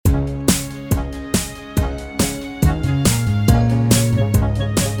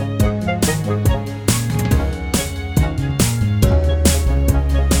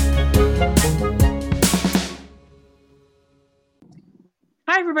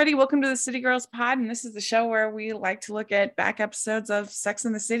everybody. Welcome to the City Girls Pod. And this is the show where we like to look at back episodes of Sex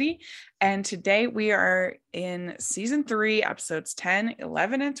and the City. And today we are in season 3, episodes 10,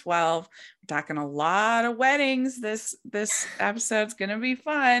 11, and 12. We're talking a lot of weddings. This episode's going to be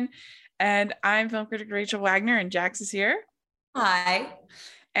fun. And I'm film critic Rachel Wagner, and Jax is here. Hi.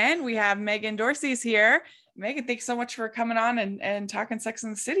 And we have Megan Dorsey's here. Megan, thanks so much for coming on and talking Sex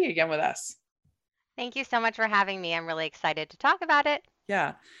and the City again with us. Thank you so much for having me. I'm really excited to talk about it.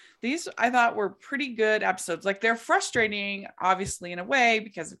 Yeah, these I thought were pretty good episodes. Like, they're frustrating, obviously, in a way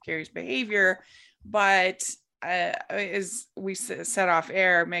because of Carrie's behavior, but as we set off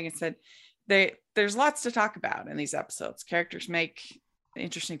air, Megan said there's lots to talk about in these episodes. Characters make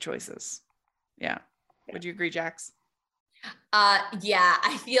interesting choices. Yeah. Would you agree, Jax? Yeah,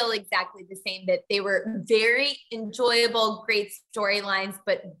 I feel exactly the same, that they were very enjoyable, great storylines,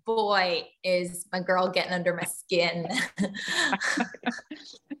 but boy, is my girl getting under my skin.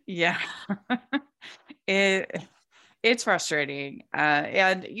 Yeah. It's frustrating.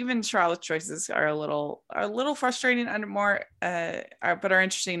 And even Charlotte's choices are a little frustrating and more, but are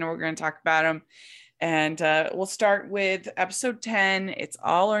interesting, and we're going to talk about them. And we'll start with episode 10. It's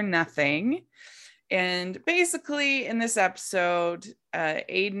All or Nothing. And basically in this episode,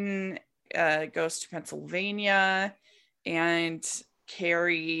 Aiden goes to Pennsylvania, and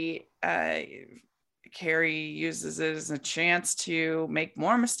Carrie uses it as a chance to make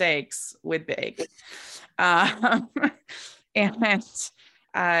more mistakes with Big. And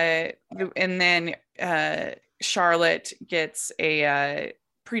then Charlotte gets a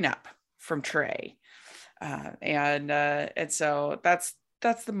prenup from Trey. And so that's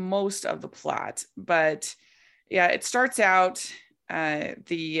the most of the plot. But yeah, it starts out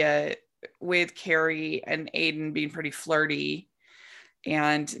with Carrie and Aiden being pretty flirty,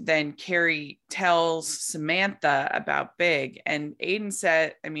 and then Carrie tells Samantha about Big, and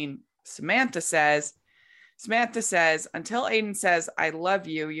Samantha says, until Aiden says I love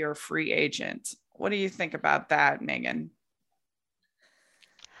you, you're a free agent. What do you think about that, Megan?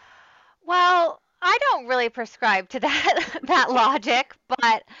 Well, I don't really prescribe to that logic,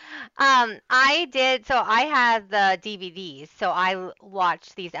 but I did. So I had the DVDs, so I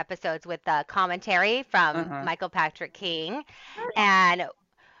watched these episodes with the commentary from Michael Patrick King, and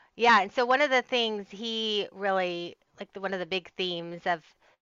yeah, and so one of the things he really one of the big themes of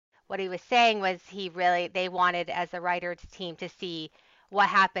what he was saying was they wanted, as a writer's team, to see what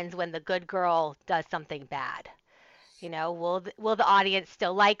happens when the good girl does something bad. You know, will the audience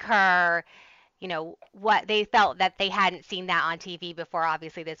still like her? You know, what they felt that they hadn't seen that on TV before.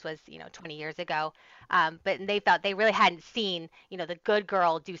 Obviously, this was, 20 years ago. But they felt they really hadn't seen, the good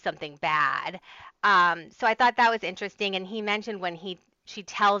girl do something bad. So I thought that was interesting. And he mentioned when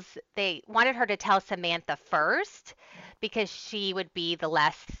they wanted her to tell Samantha first because she would be the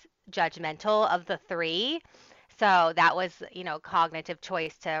less judgmental of the three. So that was, cognitive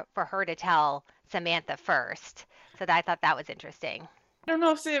choice for her to tell Samantha first. So I thought that was interesting. I don't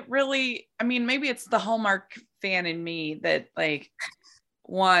know if it really, maybe it's the Hallmark fan in me that that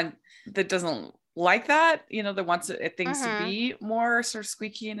doesn't like that, that wants things to be more sort of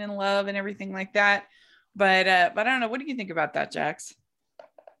squeaky and in love and everything like that. But I don't know. What do you think about that, Jax?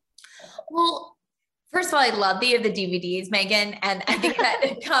 Well, first of all, I love the DVDs, Megan, and I think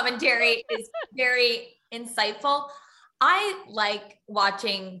that commentary is very insightful. I like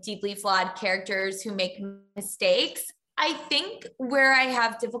watching deeply flawed characters who make mistakes. I think where I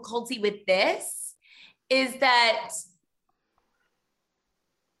have difficulty with this is that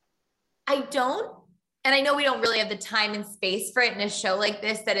I know we don't really have the time and space for it in a show like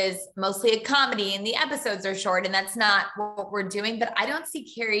this that is mostly a comedy and the episodes are short, and that's not what we're doing, but I don't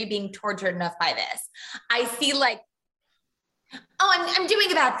see Carrie being tortured enough by this. I see I'm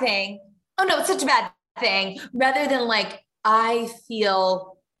doing a bad thing. Oh no, it's such a bad thing, rather than I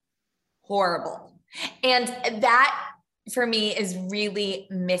feel horrible. And that for me is really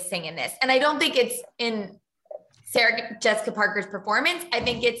missing in this. And I don't think it's in Sarah Jessica Parker's performance. I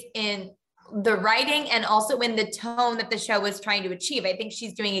think it's in the writing and also in the tone that the show was trying to achieve. I think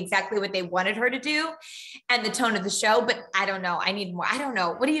she's doing exactly what they wanted her to do and the tone of the show, but I don't know. I need more. I don't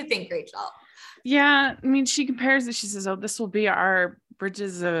know. What do you think, Rachel? Yeah. She compares it. She says, oh, this will be our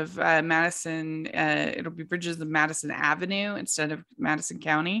Bridges of Madison. It'll be Bridges of Madison Avenue instead of Madison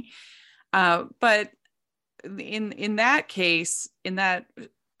County. But in that case, in that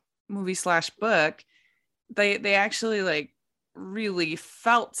movie / book, they actually really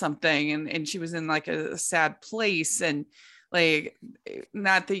felt something, and she was in a sad place, and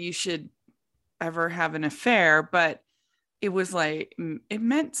not that you should ever have an affair, but it was it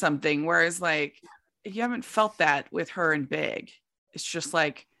meant something, whereas you haven't felt that with her and Big. it's just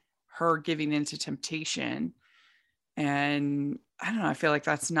like her giving into temptation. And I don't know, I feel like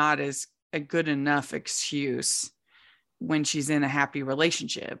that's not as a good enough excuse when she's in a happy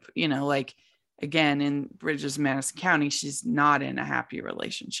relationship. You know, like again, in Bridges, Madison County, she's not in a happy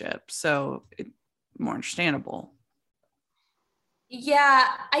relationship. So more understandable. Yeah,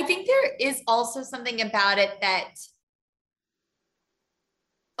 I think there is also something about it that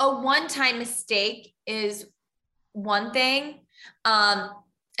a one-time mistake is one thing.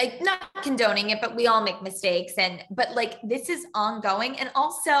 Not condoning it, but we all make mistakes. But like this is ongoing. And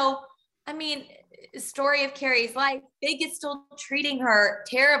also, I mean, story of Carrie's life, Big is still treating her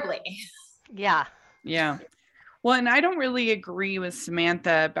terribly. Yeah. Yeah. Well, and I don't really agree with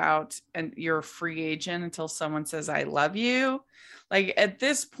Samantha about and you're a free agent until someone says I love you. Like at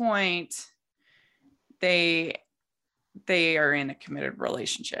this point, they are in a committed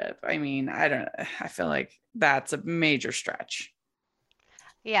relationship. I mean, I feel like that's a major stretch.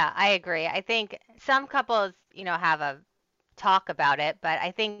 Yeah, I agree. I think some couples, have a talk about it, but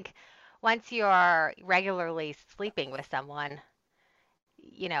I think once you're regularly sleeping with someone,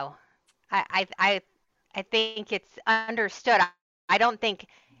 you know, I think it's understood. I don't think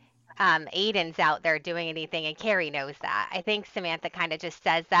Aiden's out there doing anything, and Carrie knows that. I think Samantha kind of just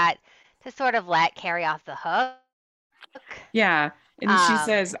says that to sort of let Carrie off the hook. Yeah. And she Um,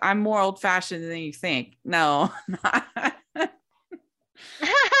 says, I'm more old fashioned than you think. No, not,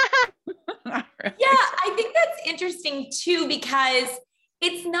 not really. Yeah, I think that's interesting too, because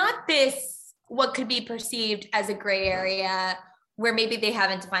it's not this what could be perceived as a gray area where maybe they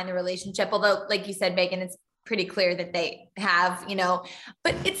haven't defined the relationship. Although, like you said, Megan, it's pretty clear that they have,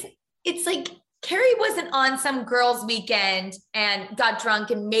 but it's like Carrie wasn't on some girls' weekend and got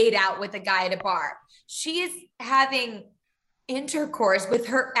drunk and made out with a guy at a bar. She is having intercourse with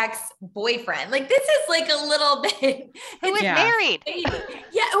her ex-boyfriend. Like this is like a little bit who is Yeah. married?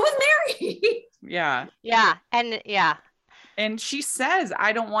 Yeah, who was married. Yeah. Yeah, and yeah. And she says,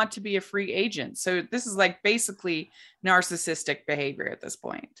 I don't want to be a free agent. So this is like basically narcissistic behavior at this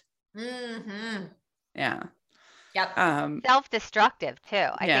point. Mm-hmm. Yeah. Yep. Self-destructive too.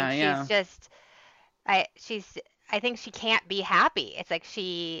 I Yeah, think yeah. she's just I think she can't be happy. It's like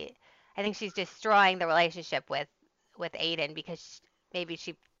I think she's destroying the relationship with Aiden because maybe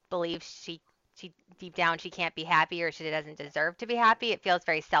she believes she deep down she can't be happy or she doesn't deserve to be happy. It feels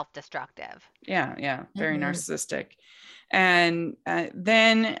very self-destructive. Yeah, yeah, very Mhm. narcissistic. And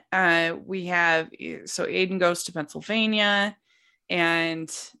then we have, so Aiden goes to Pennsylvania, and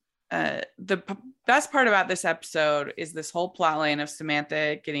the best part about this episode is this whole plot line of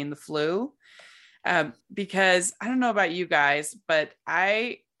Samantha getting the flu. Because I don't know about you guys, but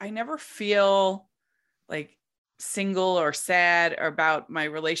I never feel like single or sad about my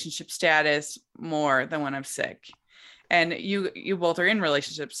relationship status more than when I'm sick. And you both are in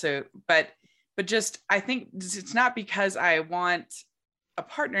relationships, so but just I think it's not because I want a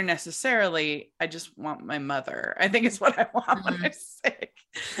partner necessarily. I just want my mother. I think it's what I want when I'm sick.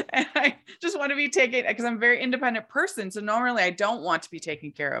 And I just want to be taken, because I'm a very independent person. So normally I don't want to be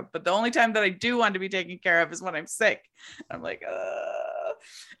taken care of. But the only time that I do want to be taken care of is when I'm sick. I'm like,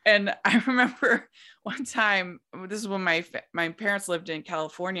 and I remember one time, this is when my parents lived in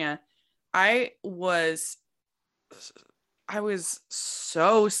California. I was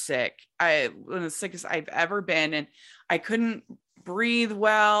so sick. I was the sickest I've ever been, and I couldn't breathe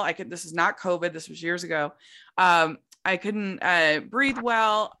well. This is not COVID. This was years ago. I couldn't breathe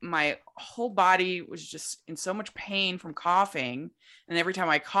well. My whole body was just in so much pain from coughing. And every time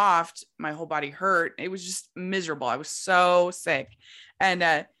I coughed, my whole body hurt. It was just miserable. I was so sick. And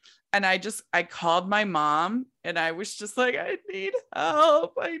I called my mom, and I was just like, I need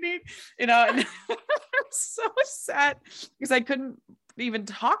help. And I'm so sad because I couldn't even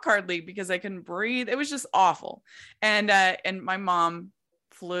talk hardly because I couldn't breathe. It was just awful. And my mom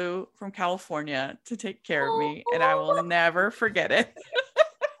flew from California to take care of me, and I will never forget it.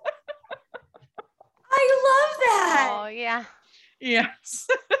 I love that. Oh, yeah. Yes.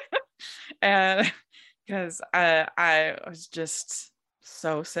 And because I was just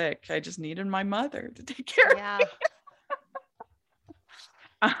so sick. I just needed my mother to take care of me. Yeah.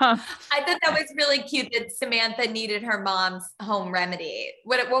 I thought that was really cute that Samantha needed her mom's home remedy.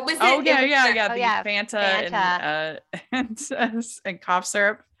 What was it? Oh yeah, It was yeah. Oh, The yeah, Fanta, Fanta. and cough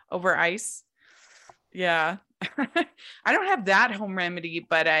syrup over ice. Yeah. I don't have that home remedy,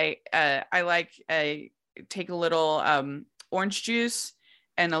 but I take a little orange juice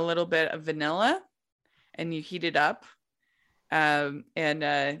and a little bit of vanilla, and you heat it up. And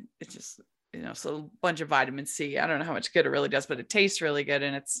it's just, so a bunch of vitamin C. I don't know how much good it really does, but it tastes really good,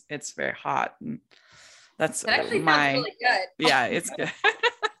 and it's very hot, and That's That actually sounds my, really good. yeah, it's good.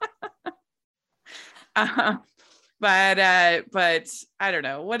 But I don't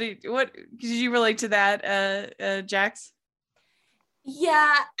know. What did you relate to that, Jax?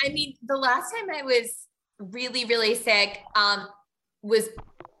 Yeah, I mean, the last time I was really, really sick, was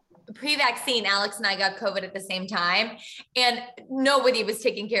pre-vaccine. Alex and I got COVID at the same time, and nobody was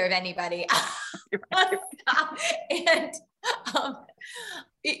taking care of anybody. And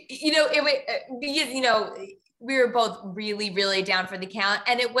we were both really, really down for the count,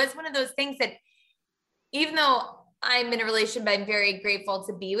 and it was one of those things that, even though I'm in a relationship, I'm very grateful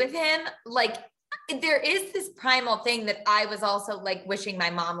to be with him. Like, there is this primal thing that I was also like wishing my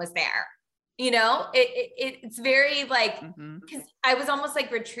mom was there. It's very like, because I was almost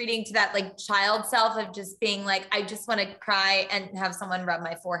like retreating to that like child self of just being like, I just want to cry and have someone rub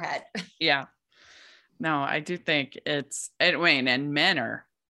my forehead. Yeah. No, I do think and men are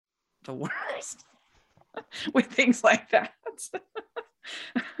the worst with things like that.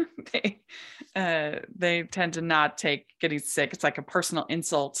 They tend to not take getting sick. It's like a personal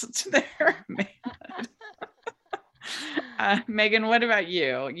insult to their manhood. Megan, what about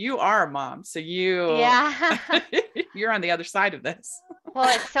you? You are a mom, so you're on the other side of this. Well,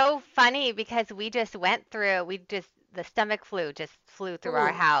 it's so funny because the stomach flu just flew through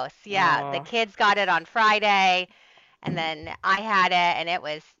our house. Yeah, the kids got it on Friday, and then I had it, and it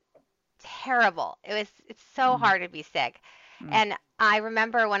was terrible. It's so hard to be sick. And I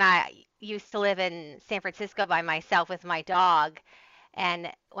remember when I used to live in San Francisco by myself with my dog,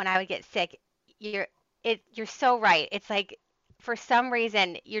 and when I would get sick, you're so right. It's like, for some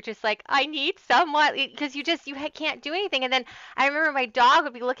reason you're just like, I need someone, because you can't do anything. And then I remember my dog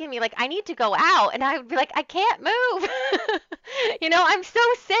would be looking at me like, I need to go out, and I would be like, I can't move. I'm so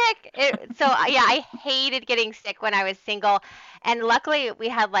sick. I hated getting sick when I was single, and luckily we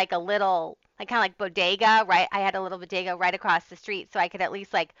had like a little, like, kind of like bodega, right? I had a little bodega right across the street, so I could at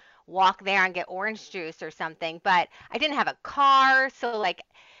least like walk there and get orange juice or something. But I didn't have a car, so like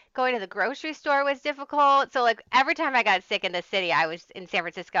going to the grocery store was difficult. So like every time I got sick in the city, I was in San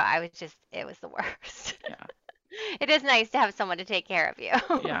Francisco, it was the worst. Yeah. It is nice to have someone to take care of you.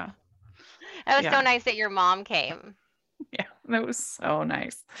 Yeah. It was so nice that your mom came. Yeah, that was so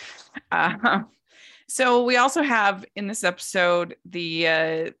nice. So we also have in this episode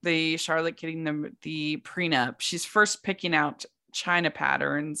the Charlotte getting the prenup. She's first picking out china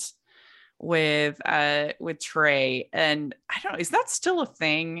patterns with Trey, and I don't know, is that still a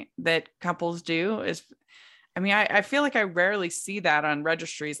thing that couples do? I feel like I rarely see that on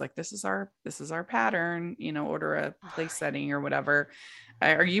registries, like this is our pattern, order a place setting or whatever.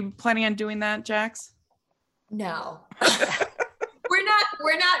 Are you planning on doing that, Jax? No.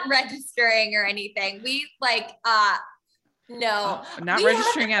 We're not registering or anything. We like no. Not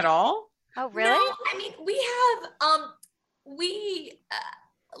registering at all? Oh, really? No, I mean, we have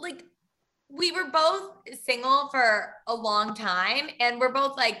we were both single for a long time, and we're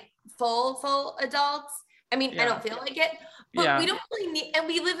both like full adults. I mean, I don't feel like it, but we don't really need, and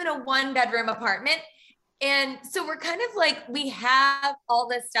we live in a 1-bedroom apartment. And so we're kind of like, we have all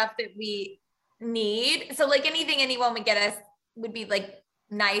the stuff that we need. So like anything anyone would get us would be like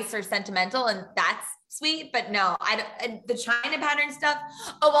nice or sentimental, and that's sweet. But no, the China pattern stuff.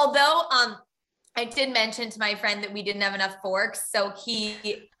 Oh, although I did mention to my friend that we didn't have enough forks, so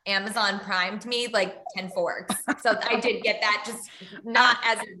he Amazon primed me like 10 forks. So I did get that, just not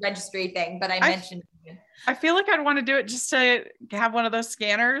as a registry thing, but I mentioned. I feel like I'd want to do it just to have one of those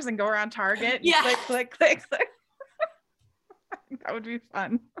scanners and go around Target and click. That would be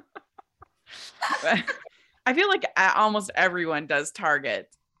fun. I feel like almost everyone does Target,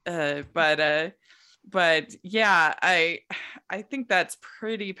 but yeah, I think that's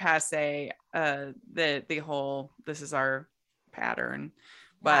pretty passe. The whole this is our pattern,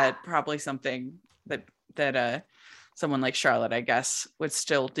 but probably something that someone like Charlotte, I guess, would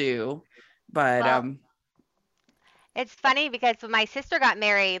still do. But it's funny because my sister got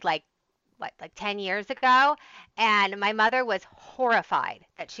married like 10 years ago, and my mother was horrified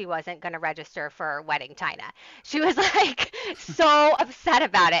that she wasn't going to register for wedding china. She was like so upset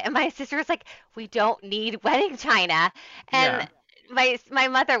about it, and my sister was like, we don't need wedding china. And my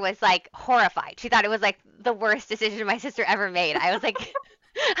mother was like horrified. She thought it was like the worst decision my sister ever made. I was like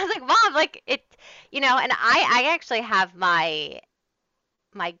Mom, like it, and I actually have my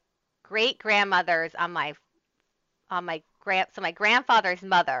great grandmother's on my so my grandfather's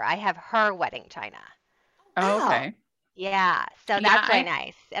mother, I have her wedding china. Oh, okay. Yeah, so that's really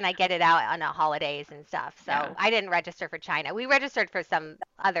nice, and I get it out on the holidays and stuff. So I didn't register for china. We registered for some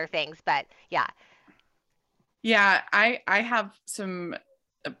other things, but yeah. Yeah, I have some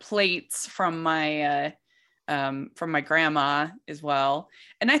plates from my from my grandma as well.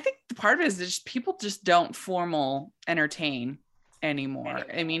 And I think the part of it is that just people just don't formal entertain anymore.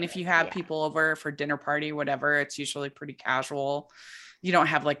 I mean, if you have people over for dinner party, whatever, it's usually pretty casual. You don't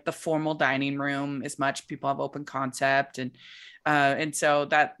have like the formal dining room as much. People have open concept, and so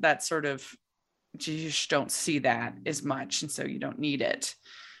that sort of, you just don't see that as much, and so you don't need it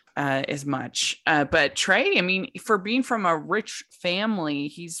as much. But Trey, I mean, for being from a rich family,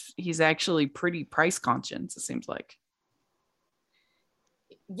 he's actually pretty price conscious, it seems like.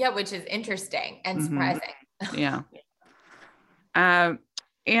 Yeah, which is interesting and surprising. Yeah.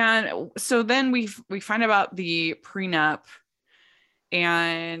 And so then we find about the prenup,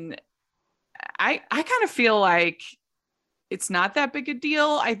 and I kind of feel like it's not that big a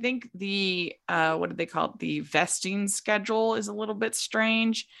deal. I think the what do they call it? The vesting schedule is a little bit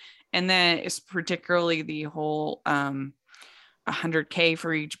strange. And then it's particularly the whole 100K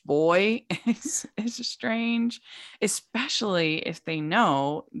for each boy is strange, especially if they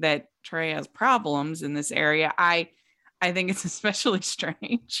know that Trey has problems in this area. I think it's especially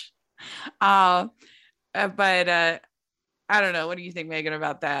strange. But I don't know. What do you think, Megan,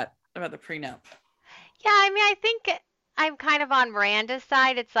 about that, about the prenup? Yeah, I mean, I think I'm kind of on Miranda's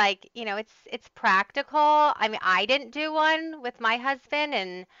side. It's like, it's practical. I mean, I didn't do one with my husband,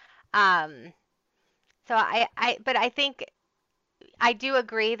 and so but I think I do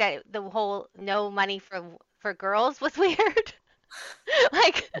agree that the whole no money for girls was weird.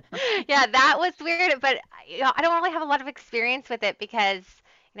 Like, yeah, that was weird, but I don't really have a lot of experience with it because,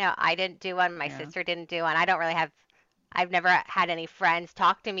 I didn't do one, my sister didn't do one. I've never had any friends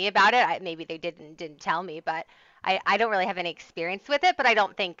talk to me about it. Maybe they didn't tell me, but I don't really have any experience with it, but I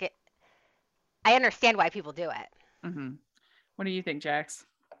don't think I understand why people do it. Mm-hmm. What do you think, Jax?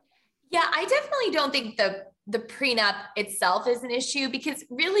 Yeah, I definitely don't think the prenup itself is an issue, because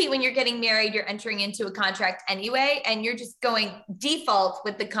really when you're getting married, you're entering into a contract anyway, and you're just going default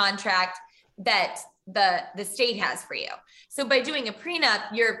with the contract that the state has for you. So by doing a prenup,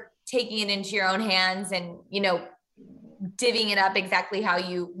 you're taking it into your own hands and, divvying it up exactly how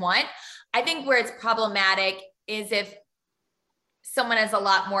you want. I think where it's problematic is if someone has a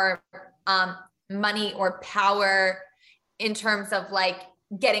lot more money or power in terms of like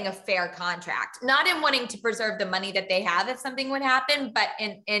getting a fair contract, not in wanting to preserve the money that they have if something would happen, but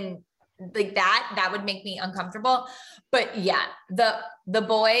in like that would make me uncomfortable. But yeah, the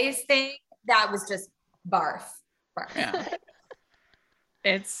boys thing, that was just barf. Yeah.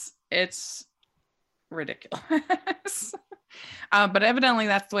 It's ridiculous. But evidently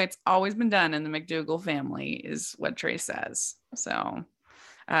that's the way it's always been done in the McDougal family, is what Trey says. So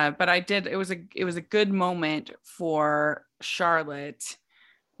but it was a good moment for Charlotte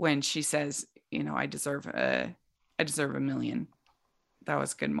when she says, I deserve $1 million. That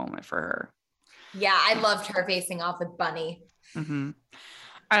was a good moment for her. Yeah, I loved her facing off with Bunny. Mm-hmm.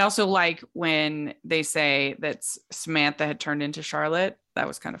 I also like when they say that Samantha had turned into Charlotte. That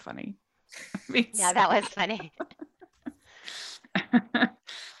was kind of funny. Yeah, that was funny.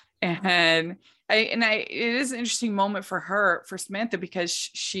 And it is an interesting moment for Samantha, because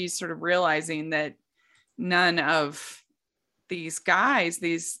she's sort of realizing that none of these guys,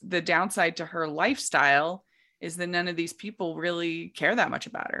 the downside to her lifestyle is that none of these people really care that much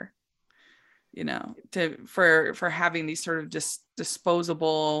about her, for having these sort of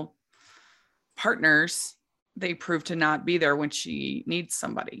disposable partners. They prove to not be there when she needs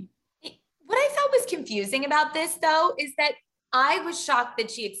somebody. What I thought was confusing about this, though, is that I was shocked that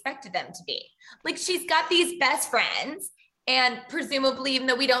she expected them to be. Like, she's got these best friends, and presumably, even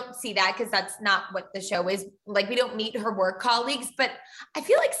though we don't see that because that's not what the show is, like, we don't meet her work colleagues, but I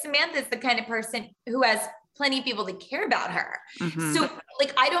feel like Samantha's the kind of person who has plenty of people that care about her. Mm-hmm. So,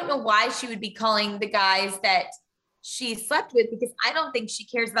 like, I don't know why she would be calling the guys that she slept with, because I don't think she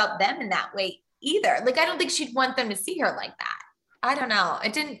cares about them in that way either. Like, I don't think she'd want them to see her like that. I don't know.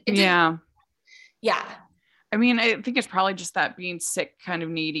 It didn't. Yeah. I mean, I think it's probably just that being sick, kind of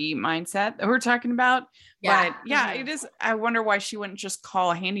needy mindset that we're talking about. Yeah. But yeah, mm-hmm. It is. I wonder why she wouldn't just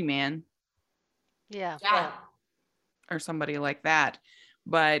call a handyman. Yeah. Or somebody like that.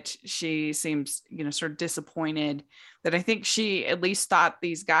 But she seems, sort of disappointed that I think she at least thought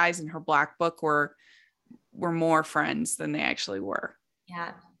these guys in her black book were more friends than they actually were.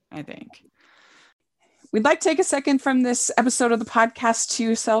 Yeah. I think. We'd like to take a second from this episode of the podcast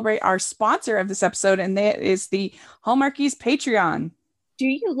to celebrate our sponsor of this episode, and that is the Hallmarkies Patreon. Do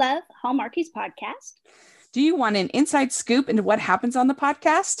you love Hallmarkies podcast? Do you want an inside scoop into what happens on the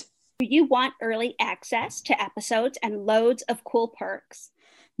podcast? Do you want early access to episodes and loads of cool perks?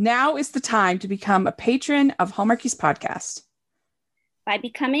 Now is the time to become a patron of Hallmarkies podcast. By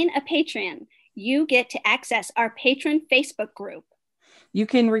becoming a patron, You get to access our patron Facebook group. You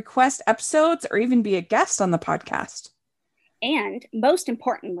can request episodes or even be a guest on the podcast. And most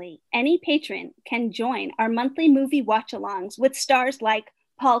importantly, any patron can join our monthly movie watch-alongs with stars like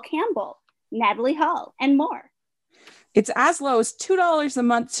Paul Campbell, Natalie Hall, and more. It's as low as $2 a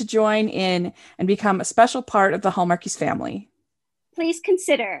month to join in and become a special part of the Hallmarkies family. Please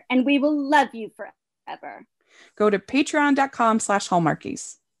consider, and we will love you forever. Go to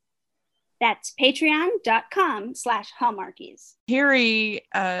patreon.com/Hallmarkies. That's patreon.com/Hallmarkies. Carrie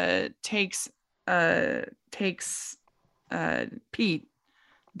takes Pete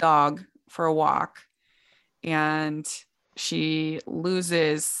dog for a walk, and she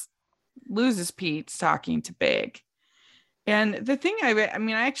loses Pete talking to Big. And the thing I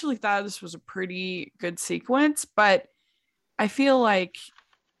actually thought this was a pretty good sequence, but I feel like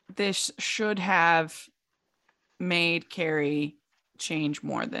this should have made Carrie change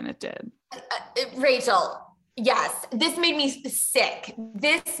more than it did. Rachel, yes, this made me sick. And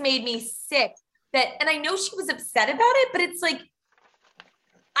I know she was upset about it, but it's like,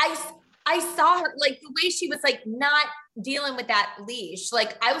 I saw her, like the way she was like not dealing with that leash.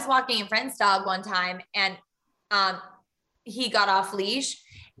 Like I was walking a friend's dog one time and he got off leash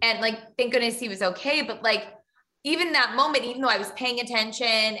and like, thank goodness he was okay. But like, even that moment, even though I was paying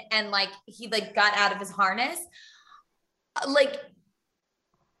attention and like, he like got out of his harness, like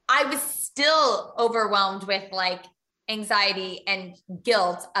I was still overwhelmed with like anxiety and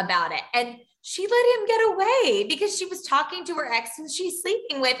guilt about it. And she let him get away because she was talking to her ex who she's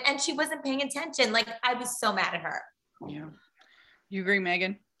sleeping with and she wasn't paying attention. Like I was so mad at her. Yeah. You agree,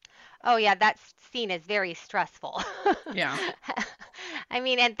 Megan? Oh yeah, that scene is very stressful. Yeah. I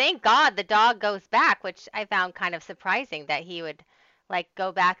mean, and thank God the dog goes back, which I found kind of surprising that he would like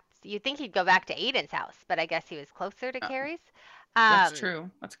go back. You'd think he'd go back to Aiden's house, but I guess he was closer to Carrie's. That's true.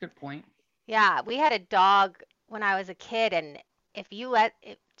 That's a good point. Yeah, we had a dog when I was a kid, and if you let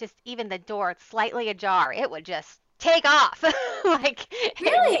it just even the door slightly ajar, it would just take off like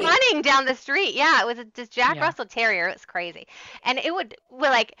Really? running down the street. Yeah, it was this Jack Russell Terrier. It was crazy, and it was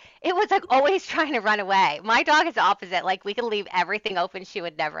like always trying to run away. My dog is the opposite. Like we could leave everything open, she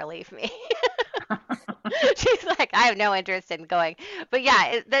would never leave me. She's like, I have no interest in going. But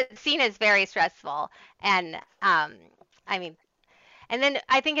yeah, the scene is very stressful, and I mean. And then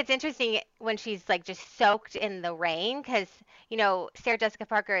I think it's interesting when she's like just soaked in the rain because, you know, Sarah Jessica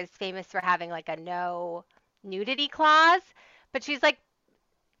Parker is famous for having like a no nudity clause, but she's like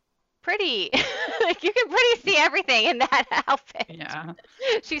pretty, like you can pretty see everything in that outfit. Yeah.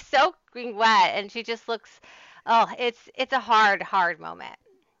 She's soaking wet and she just looks, oh, it's a hard moment.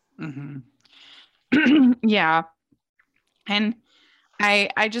 Mm-hmm. Yeah. And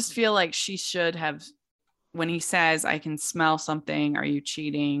I just feel like she should have, when he says, I can smell something, are you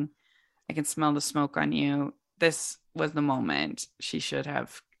cheating? I can smell the smoke on you. This was the moment she should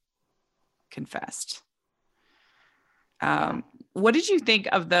have confessed. What did you think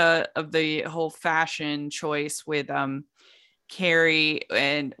of the whole fashion choice with Carrie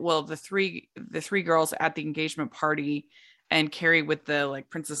and the three girls at the engagement party and Carrie with the like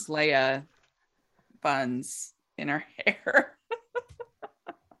Princess Leia buns in her hair?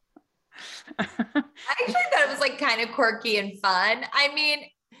 I actually thought it was like kind of quirky and fun. I mean,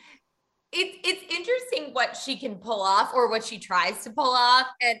 it's interesting what she can pull off or what she tries to pull off.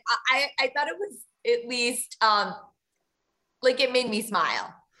 And I thought it was at least like it made me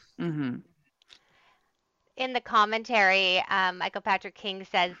smile. Mm-hmm. In the commentary, Michael Patrick King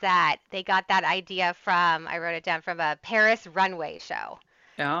says that they got that idea from, I wrote it down, from a Paris runway show.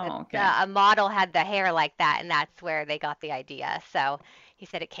 Oh, okay. A model had the hair like that, and that's where they got the idea. So he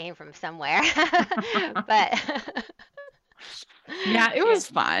said it came from somewhere. But yeah, it was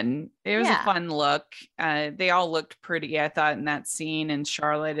fun. It was a Yeah. fun look. They all looked pretty, I thought, in that scene, and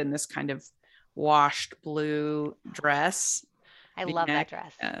Charlotte in this kind of washed blue dress. I love that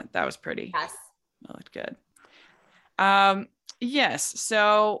dress. That was pretty. Yes. That looked good. Yes.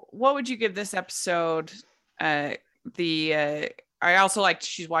 So what would you give this episode? I also liked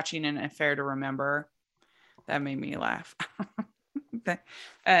she's watching An Affair to Remember. That made me laugh.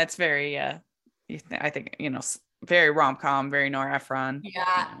 It's very, I think, very rom-com, very Nora Ephron.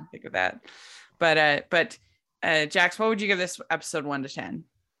 Yeah. Think of that. But Jax, what would you give this episode 1 to 10?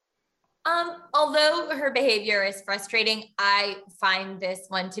 Although her behavior is frustrating, I find this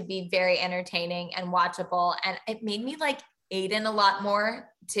one to be very entertaining and watchable. And it made me like Aiden a lot more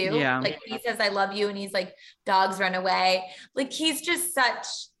too. Yeah. Like he says, I love you. And he's like, dogs run away. Like he's just such,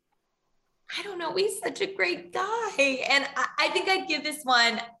 I don't know. He's such a great guy. And I think I'd give this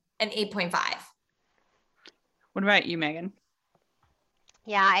one an 8.5. What about you, Megan?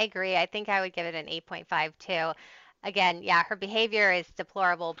 Yeah, I agree. I think I would give it an 8.5 too. Again, yeah, her behavior is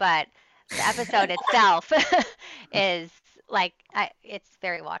deplorable, but the episode itself is like it's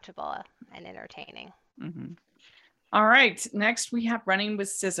very watchable and entertaining. Mhm. All right. Next, we have Running with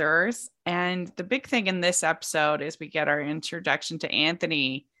Scissors. And the big thing in this episode is we get our introduction to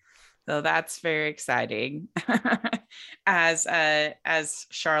Anthony. So that's very exciting as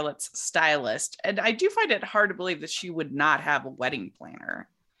Charlotte's stylist. And I do find it hard to believe that she would not have a wedding planner.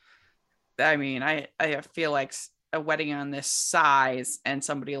 I mean, I feel like a wedding on this size and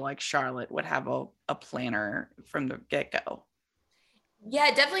somebody like Charlotte would have a planner from the get-go.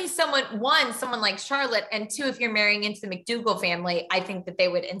 Yeah, definitely someone like Charlotte, and two, if you're marrying into the McDougal family, I think that they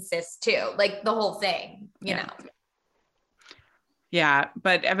would insist too, like the whole thing, you know. Yeah,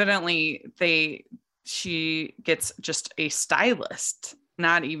 but evidently she gets just a stylist,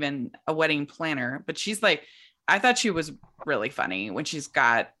 not even a wedding planner. But she's like, I thought she was really funny when she's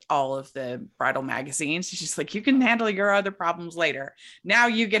got all of the bridal magazines. She's like, you can handle your other problems later. Now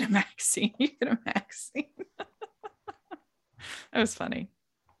you get a magazine. You get a magazine. That was funny.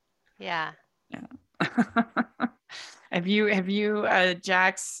 Yeah. Have you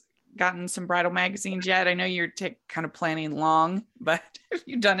Jax, gotten some bridal magazines yet? I know you're kind of planning long, but have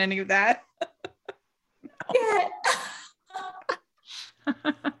you done any of that? Yeah. I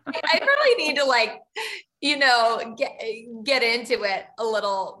probably need to get into it a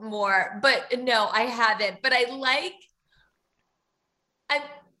little more, but no, I haven't. But I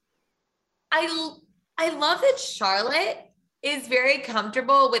love that Charlotte is very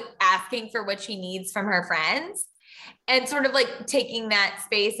comfortable with asking for what she needs from her friends and sort of like taking that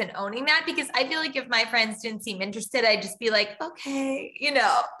space and owning that, because I feel like if my friends didn't seem interested, I'd just be like, okay,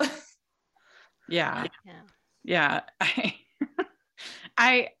 Yeah.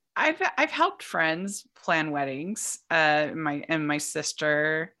 I've helped friends plan weddings. My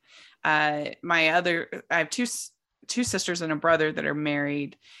sister, I have two sisters and a brother that are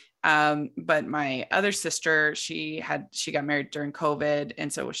married. But my other sister, she got married during COVID,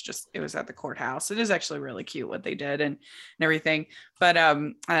 and so it was at the courthouse. It is actually really cute what they did and everything. But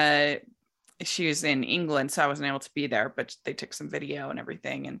she was in England, so I wasn't able to be there, but they took some video and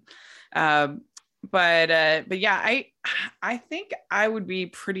everything. And but yeah, I think I would be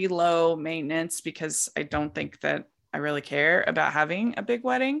pretty low maintenance because I don't think that I really care about having a big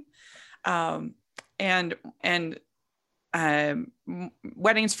wedding. And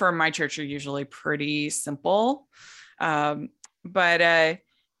weddings for my church are usually pretty simple. But I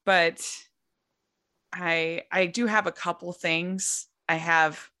do have a couple things. I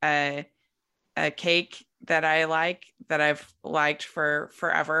have a cake that I like, that I've liked for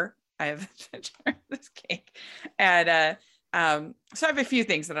forever. I have this cake, and so I have a few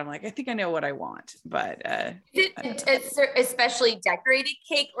things that I'm like, I think I know what I want, but is it especially decorated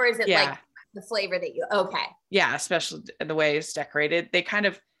cake, or is it like the flavor that you yeah, especially the way it's decorated. They kind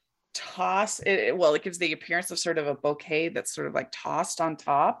of toss it, well, it gives the appearance of sort of a bouquet that's sort of like tossed on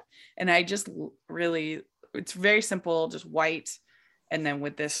top, and I just really, it's very simple, just white, and then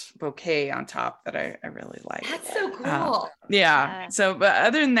with this bouquet on top that I really like. That's so cool. Yeah. So, but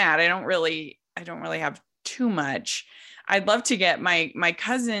other than that, I don't really have too much. I'd love to get my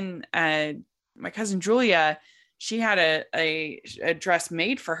cousin Julia. She had a dress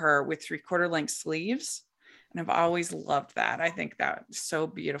made for her with 3/4 length sleeves, and I've always loved that. I think that's so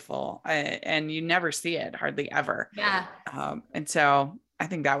beautiful, and you never see it hardly ever. Yeah. And so I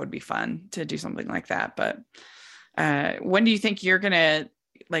think that would be fun to do something like that. But when do you think you're gonna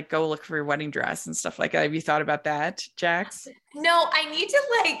like go look for your wedding dress and stuff like that? Have you thought about that, Jax? No, I need to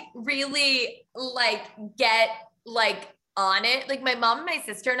really get on it. Like my mom and my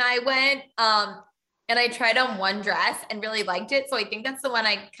sister and I went, and I tried on one dress and really liked it. So I think that's the one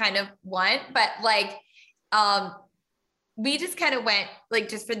I kind of want, but we just kind of went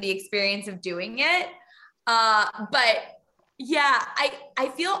just for the experience of doing it. But yeah, I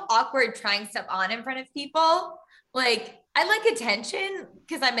feel awkward trying stuff on in front of people. I like attention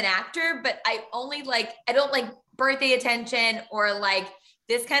because I'm an actor, but I don't like birthday attention or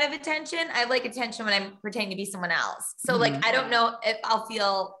this kind of attention. I like attention when I'm pretending to be someone else. So I don't know if I'll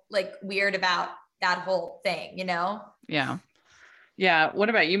feel weird about that whole thing, Yeah. Yeah. What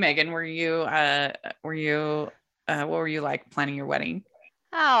about you, Megan? What were you like planning your wedding?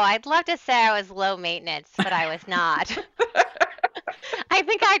 Oh, I'd love to say I was low maintenance, but I was not. I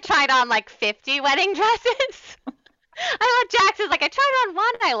think I tried on 50 wedding dresses. I love Jackson's I tried on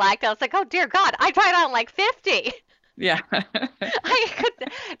one I liked. I was like, oh dear God, I tried on 50. Yeah.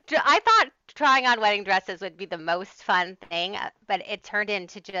 I thought trying on wedding dresses would be the most fun thing, but it turned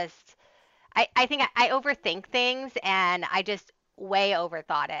into just, I think I overthink things, and I just way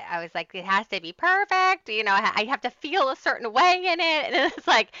overthought it. I was like, it has to be perfect. I have to feel a certain way in it. And it's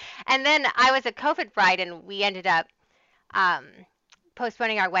like, and then I was a COVID bride, and we ended up um,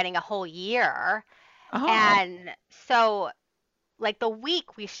 postponing our wedding a whole year. Oh, And so, like the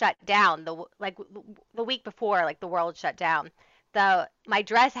week we shut down, the week before, like the world shut down, the my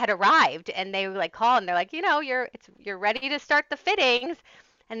dress had arrived, and they were like called, and they're like, you're ready to start the fittings.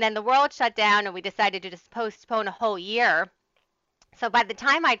 And then the world shut down, and we decided to just postpone a whole year. So by the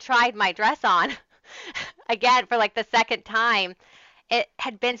time I tried my dress on again for like the second time, it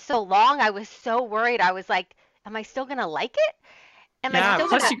had been so long. I was so worried. I was like, am I still gonna like it? Am I yeah. still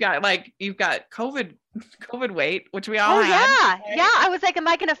Plus, gonna you've got COVID weight, which we all Oh had. yeah, Right? yeah. I was like, am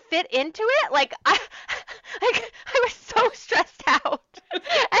I gonna fit into it? I was so stressed out, and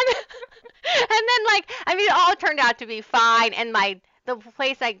then like, I mean, it all turned out to be fine. And the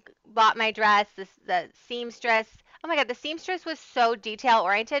place I bought my dress, the seamstress. Oh my God, the seamstress was so detail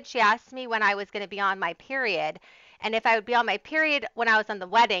oriented. She asked me when I was gonna be on my period, and if I would be on my period when I was on the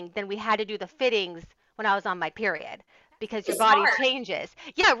wedding, then we had to do the fittings when I was on my period because your body Smart. changes.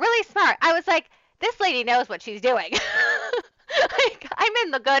 Yeah, really smart. I was like, this lady knows what she's doing. Like, I'm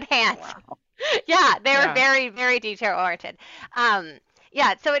in the good hands. Wow. Yeah, they were Yeah. very, very detail oriented. Um,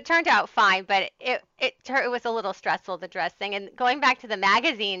 yeah, so it turned out fine, but it was a little stressful, the dress thing. And going back to the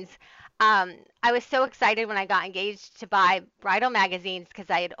magazines, I was so excited when I got engaged to buy bridal magazines because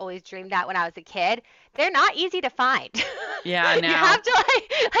I had always dreamed that when I was a kid. They're not easy to find. Yeah. You Now. have to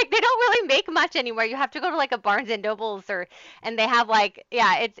like they don't really make much anymore. You have to go to like a Barnes and Nobles and they have like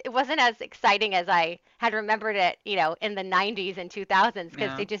yeah, it wasn't as exciting as I had remembered it, in the 90s and 2000s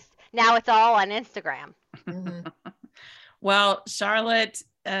because Yeah. now it's all on Instagram. Mhm. Well, Charlotte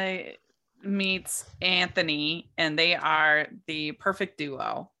meets Anthony, and they are the perfect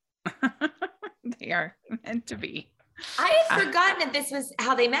duo. They are meant to be. I had forgotten that this was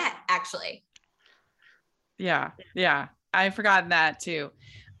how they met, actually. Yeah. Yeah. I've forgotten that too.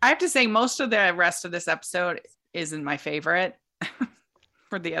 I have to say, most of the rest of this episode isn't my favorite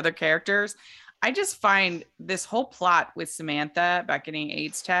for the other characters. I just find this whole plot with Samantha about getting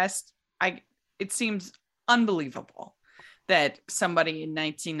AIDS test, it seems unbelievable that somebody in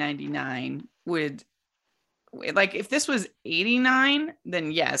 1999 would, like, if this was 89,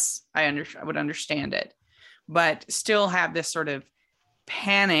 then yes, I would understand it, but still have this sort of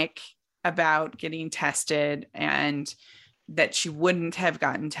panic about getting tested and that she wouldn't have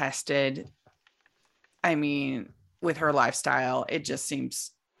gotten tested. I mean, with her lifestyle, it just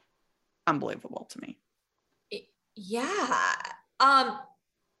seems unbelievable to me. Yeah. Um,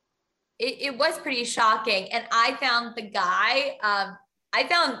 it was pretty shocking. And I found the guy, I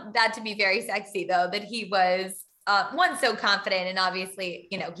found that to be very sexy though, that he was one, so confident, and obviously,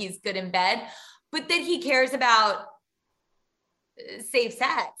 he's good in bed, but that he cares about safe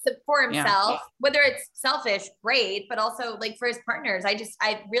sex for himself, whether it's selfish, great, but also like for his partners.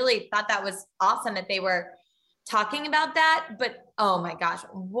 I really thought that was awesome that they were talking about that. But oh my gosh,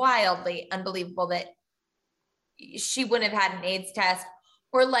 wildly unbelievable that she wouldn't have had an AIDS test,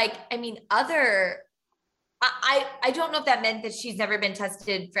 or like, I mean, I don't know if that meant that she's never been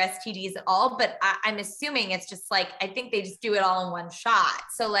tested for STDs at all, but I'm assuming it's just like, I think they just do it all in one shot.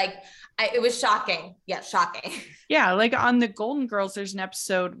 So like, it was shocking. Yeah, shocking. Yeah, like on the Golden Girls, there's an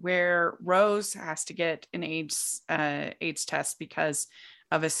episode where Rose has to get an AIDS test because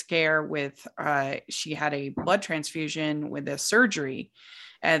of a scare with she had a blood transfusion with a surgery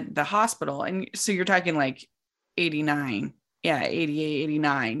at the hospital. And so you're talking like 89, 88,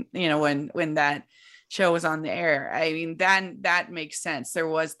 89, when that show was on the air. I mean, then that makes sense. There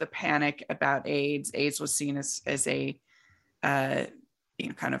was the panic about AIDS. AIDS was seen as a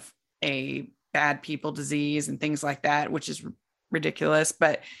kind of a bad people disease and things like that, which is ridiculous.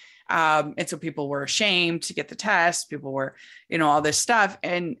 But and so people were ashamed to get the test. People were, all this stuff.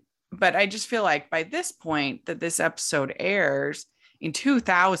 But I just feel like by this point that this episode airs in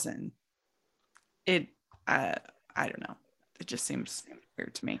 2000, I don't know. It just seems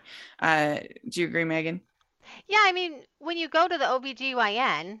weird to me. Do you agree, Megan? Yeah, I mean, when you go to the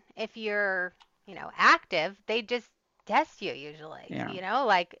OBGYN, if you're, active, they just test you usually, Yeah.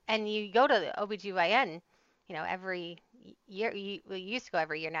 and you go to the OBGYN, every year. We used to go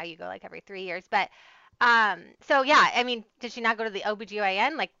every year. Now you go like every 3 years. But, so yeah, I mean, did she not go to the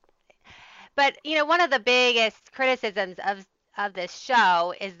OBGYN? But, one of the biggest criticisms of this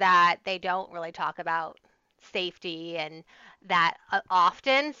show is that they don't really talk about safety and that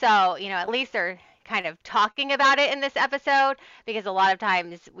often. So, at least they're kind of talking about it in this episode, because a lot of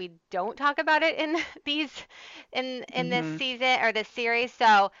times we don't talk about it in this season or this series.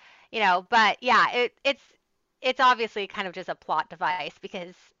 So, but yeah, it's obviously kind of just a plot device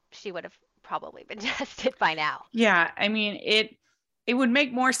because she would have probably been tested by now. Yeah, I mean it would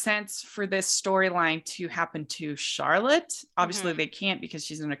make more sense for this storyline to happen to Charlotte. Obviously, Hmm. they can't because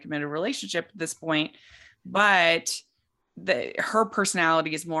she's in a committed relationship at this point, but her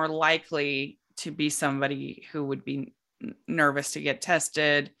personality is more likely to be somebody who would be nervous to get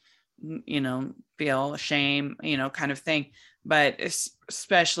tested, feel shame, kind of thing. But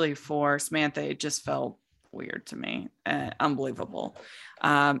especially for Samantha, it just felt weird to me, unbelievable.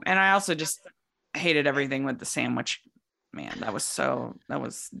 And I also just hated everything with the sandwich. Man, that was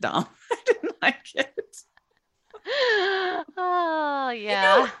dumb. I didn't like it. Oh, You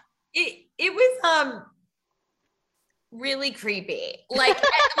know, yeah. it was really creepy. Like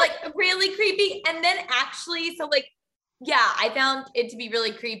really creepy. And then actually, so like, yeah, I found it to be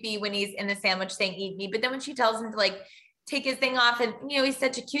really creepy when he's in the sandwich saying eat me. But then when she tells him to like take his thing off and he's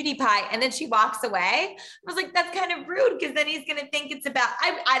such a cutie pie, and then she walks away, I was like, that's kind of rude because then he's gonna think it's about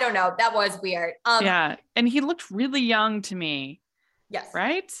I don't know. That was weird. Yeah. And he looked really young to me, Yes.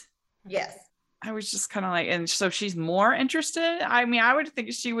 right? Yes. I was just kind of like, and so she's more interested. I mean, I would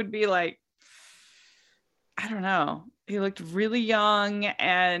think she would be like, I don't know. He looked really young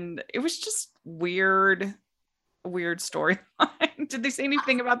and it was just weird storyline. Did they say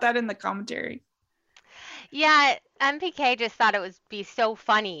anything about that in the commentary? Yeah, MPK just thought it would be so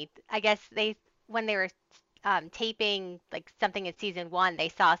funny. I guess when they were taping like something in season one, they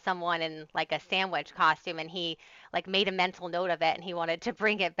saw someone in like a sandwich costume, and he like made a mental note of it, and he wanted to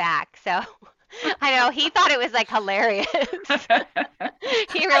bring it back. So I know he thought it was like hilarious.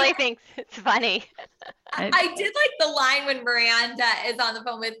 He really thinks it's funny. I did like the line when Miranda is on the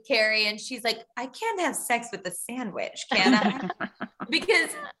phone with Carrie and she's like, I can't have sex with a sandwich, can I? Because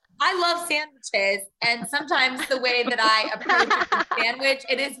I love sandwiches. And sometimes the way that I approach a sandwich,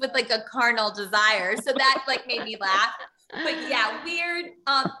 it is with like a carnal desire. So that like made me laugh. But yeah, weird.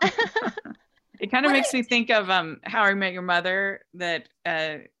 It kind of makes me think of How I Met Your Mother, that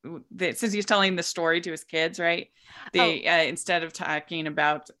since he's telling the story to his kids, right? Instead of talking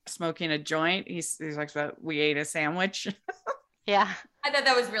about smoking a joint, he talks about we ate a sandwich. Yeah. I thought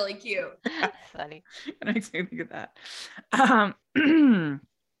that was really cute. Funny. It makes me think of that.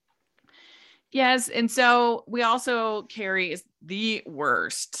 Yes, and so we also, Carrie is the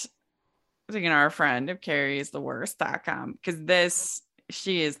worst. Thinking our friend of Carrie is the worst.com, because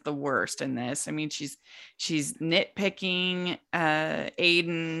she is the worst in this. I mean, she's nitpicking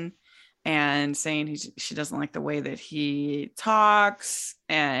Aiden and saying she doesn't like the way that he talks,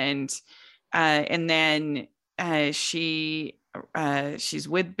 and then she's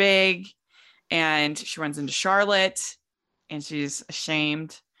with Big, and she runs into Charlotte, and she's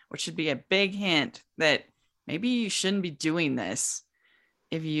ashamed, which should be a big hint that maybe you shouldn't be doing this.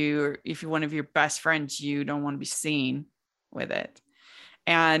 If you're one of your best friends, you don't want to be seen with it.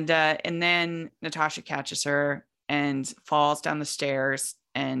 And then Natasha catches her and falls down the stairs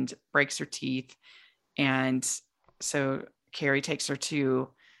and breaks her teeth. And so Carrie takes her to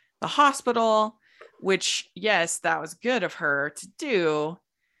the hospital, which, yes, that was good of her to do,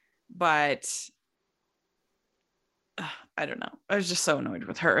 but I don't know. I was just so annoyed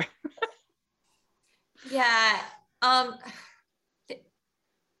with her. Yeah.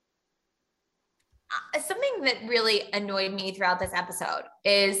 Something that really annoyed me throughout this episode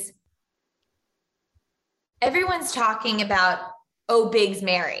is everyone's talking about, oh, Big's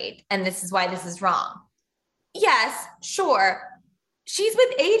married and this is why this is wrong. Yes, sure. She's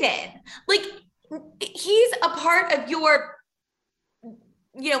with Aiden. Like, he's a part of your,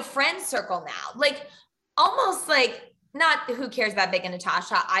 friend circle now. Like, almost like, not who cares about Big and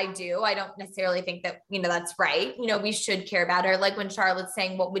Natasha. I do. I don't necessarily think that, that's right. We should care about her. Like when Charlotte's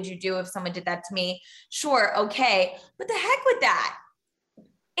saying, what would you do if someone did that to me? Sure. Okay. But the heck with that.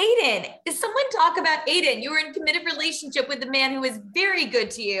 Aiden, is someone talk about Aiden? You were in a committed relationship with a man who is very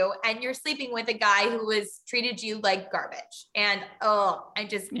good to you, and you're sleeping with a guy who has treated you like garbage. And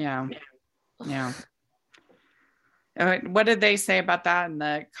Yeah. What did they say about that in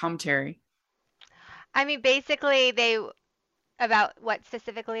the commentary? I mean, basically, about what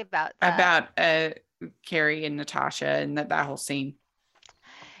specifically about Carrie and Natasha and that whole scene.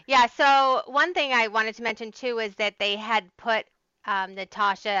 Yeah. So one thing I wanted to mention too is that they had put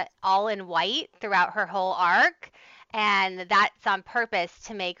Natasha all in white throughout her whole arc, and that's on purpose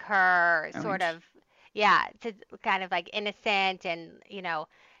to make her sort of, to kind of like innocent, and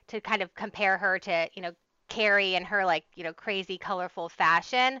to kind of compare her to Carrie and her like crazy colorful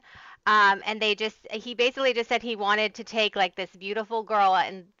fashion. And he basically just said he wanted to take like this beautiful girl,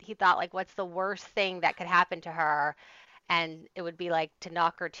 and he thought like, what's the worst thing that could happen to her? And it would be like to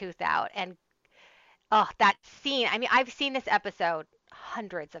knock her tooth out. And Oh, that scene. I mean, I've seen this episode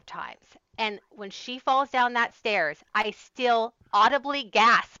hundreds of times. And when she falls down that stairs, I still audibly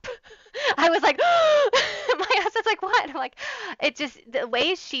gasp. I was like, my husband's like, what? I'm like, it just, the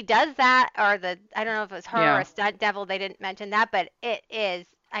way she does that, or I don't know if it was her or Yeah. a stunt devil, they didn't mention that, but it is,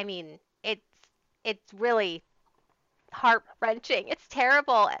 I mean, it's really heart wrenching. It's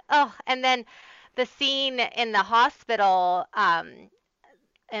terrible. Oh, and then the scene in the hospital,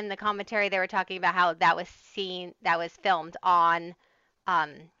 in the commentary they were talking about how that was filmed on um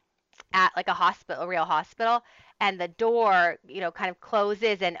at like a hospital, a real hospital, and the door, kind of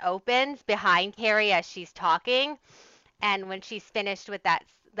closes and opens behind Carrie as she's talking, and when she's finished with that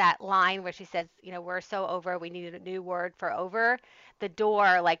line where she says, we're so over, we need a new word for over, the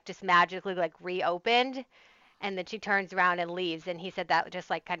door like just magically like reopened, and then she turns around and leaves, and he said that just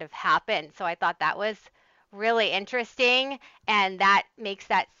like kind of happened. So I thought that was really interesting, and that makes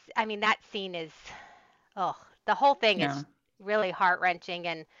I mean, that scene is, oh, the whole thing Yeah. is really heart-wrenching,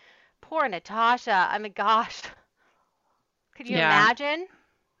 and poor Natasha, I mean, gosh, could you Yeah. imagine?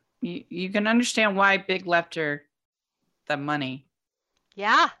 You can understand why Big left her the money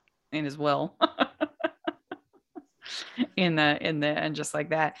Yeah. in his will and just like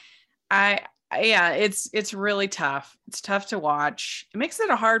that. Yeah, it's really tough. It's tough to watch. It makes it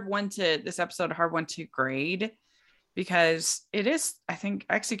this episode a hard one to grade, because it is, I think,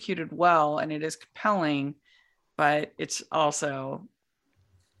 executed well and it is compelling, but it's also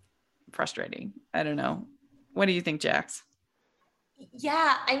frustrating. I don't know. What do you think, Jax?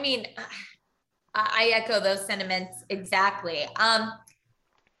 Yeah, I mean, I echo those sentiments exactly.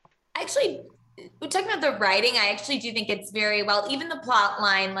 Actually, we're talking about the writing. I actually do think it's very well, even the plot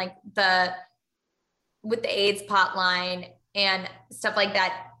line, like with the AIDS plot line and stuff like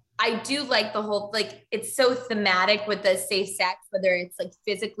that. I do like the whole, like, it's so thematic with the safe sex, whether it's like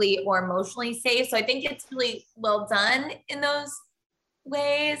physically or emotionally safe. So I think it's really well done in those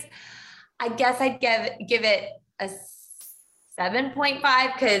ways. I guess I'd give it a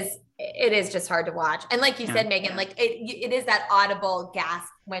 7.5 because it is just hard to watch. And like you said, Megan, like it is that audible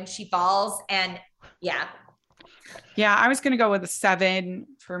gasp when she falls. And yeah. Yeah, I was gonna go with a 7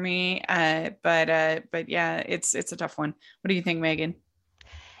 for me. But yeah, it's a tough one. What do you think, Megan?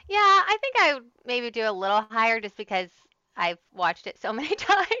 Yeah, I think I would maybe do a little higher just because I've watched it so many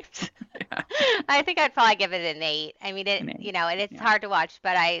times. Yeah. I think I'd probably give it an 8. I mean, An 8. and it's Yeah. hard to watch,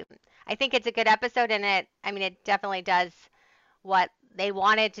 but I think it's a good episode, and I mean, it definitely does what they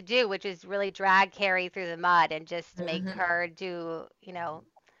wanted to do, which is really drag Carrie through the mud and just make her do,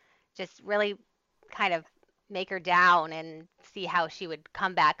 just really kind of make her down and see how she would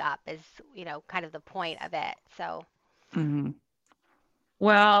come back up is, kind of the point of it. So, Mhm.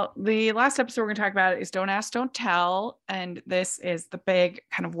 Well, the last episode we're going to talk about is Don't Ask, Don't Tell. And this is the big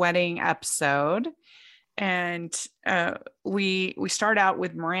kind of wedding episode. And we start out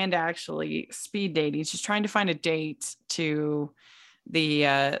with Miranda actually speed dating. She's trying to find a date to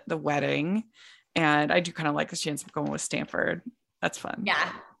the wedding. And I do kind of like this chance of going with Stanford. That's fun.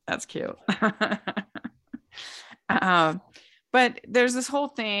 Yeah. That's cute. But there's this whole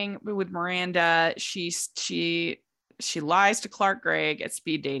thing with Miranda. She lies to Clark Gregg at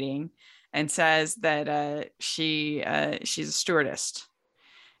speed dating and says that she's a stewardess.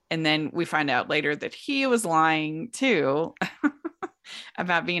 And then we find out later that he was lying too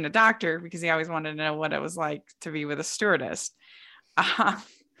about being a doctor because he always wanted to know what it was like to be with a stewardess. I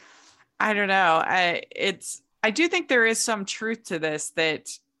don't know. I do think there is some truth to this, that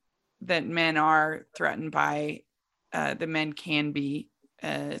men are threatened by the men can be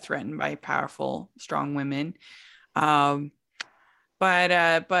threatened by powerful, strong women. But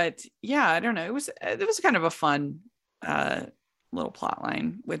yeah, I don't know. It was kind of a fun little plot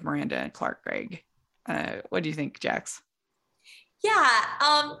line with Miranda and Clark Gregg. What do you think, Jax? Yeah.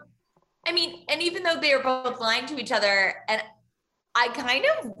 I mean, and even though they were both lying to each other, and I kind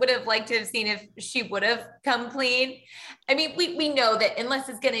of would have liked to have seen if she would have come clean. I mean, we know that unless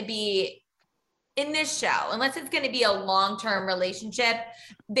it's going to be in this show, unless it's going to be a long-term relationship,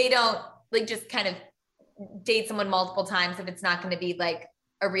 they don't like just kind of date someone multiple times if it's not going to be like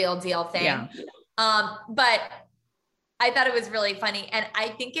a real deal thing. Yeah. But I thought it was really funny. And I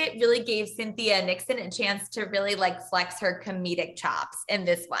think it really gave Cynthia Nixon a chance to really like flex her comedic chops in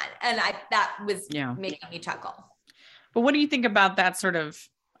this one. And that was making me chuckle. But what do you think about that sort of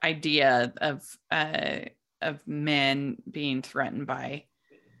idea of men being threatened by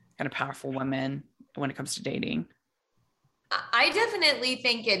kind of powerful women when it comes to dating? I definitely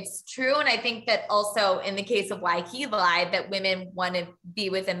think it's true. And I think that also in the case of why he lied, that women want to be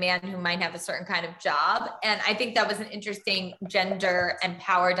with a man who might have a certain kind of job. And I think that was an interesting gender and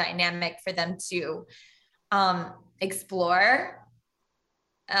power dynamic for them to explore.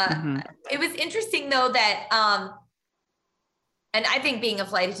 It was interesting though that, and I think being a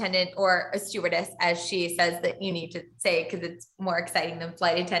flight attendant or a stewardess, as she says that you need to say, because it's more exciting than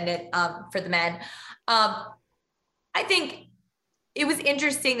flight attendant for the men. I think it was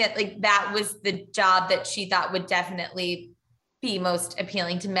interesting that like that was the job that she thought would definitely be most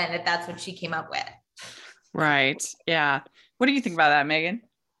appealing to men, if that's what she came up with. Right. Yeah. What do you think about that, Megan?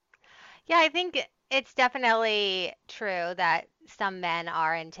 Yeah, I think it's definitely true that some men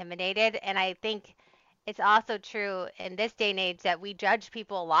are intimidated. And I think it's also true in this day and age that we judge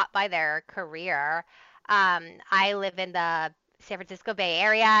people a lot by their career. I live in the San Francisco Bay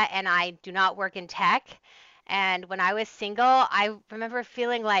Area and I do not work in tech. And when I was single, I remember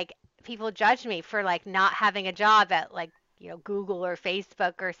feeling like people judged me for like not having a job at like, Google or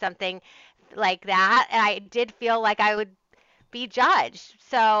Facebook or something like that. And I did feel like I would be judged.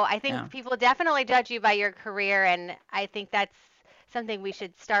 So I think people definitely judge you by your career. And I think that's something we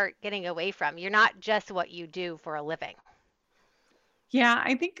should start getting away from. You're not just what you do for a living. Yeah,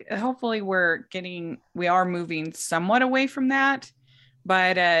 I think hopefully we are moving somewhat away from that,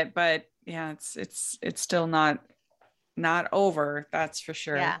 but yeah, it's still not over. That's for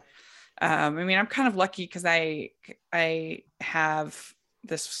sure. Yeah. I mean, I'm kind of lucky because I have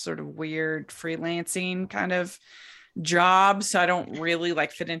this sort of weird freelancing kind of job, so I don't really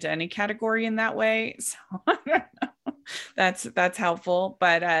like fit into any category in that way. So I don't know. That's helpful,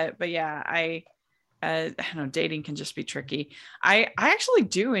 but yeah, I don't know, dating can just be tricky. I actually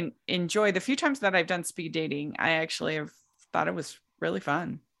do enjoy the few times that I've done speed dating. I actually have thought it was really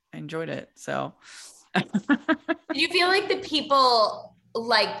fun. I enjoyed it. So do you feel like the people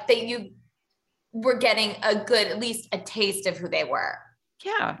like that you were getting a good, at least a taste of who they were?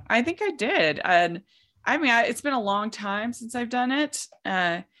 Yeah, I think I did. And I mean, it's been a long time since I've done it.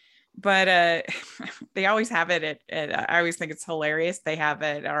 But they always have it I always think it's hilarious. They have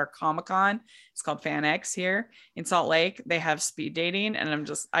it at our Comic-Con. It's called FanX here in Salt Lake. They have speed dating, and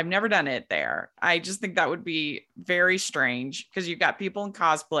I've never done it there. I just think that would be very strange because you've got people in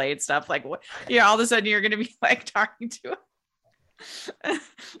cosplay and stuff like what, all of a sudden you're going to be like talking to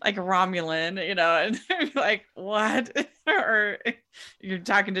like a Romulan, and like what? Or you're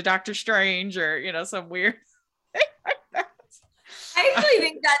talking to Doctor Strange or, some weird thing like that. I actually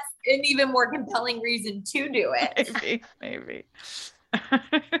think that's an even more compelling reason to do it. Maybe.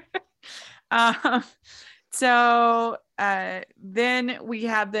 So then we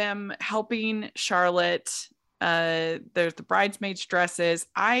have them helping Charlotte. There's the bridesmaids' dresses.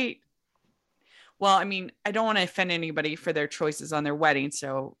 I mean, I don't want to offend anybody for their choices on their wedding.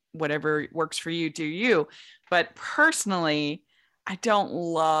 So whatever works for you, do you. But personally, I don't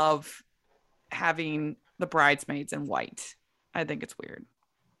love having the bridesmaids in white. I think it's weird.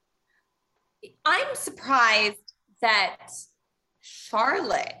 I'm surprised that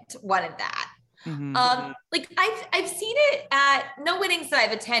Charlotte wanted that. Mm-hmm. Like I've seen it at no weddings that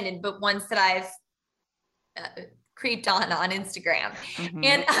I've attended, but ones that I've creeped on Instagram. Mm-hmm.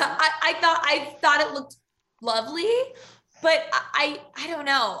 And I thought it looked lovely, but I don't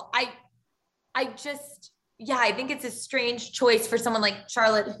know. I just, I think it's a strange choice for someone like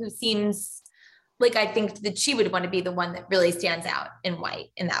Charlotte, who seems like, I think that she would want to be the one that really stands out in white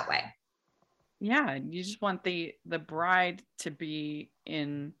in that way. Yeah. You just want the bride to be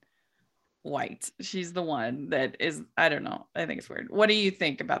in white. She's the one that is, I don't know. I think it's weird. What do you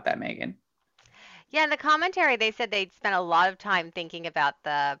think about that, Megan? Yeah, in the commentary, they said they'd spent a lot of time thinking about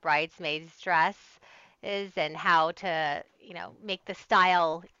the bridesmaid's dresses and how to, make the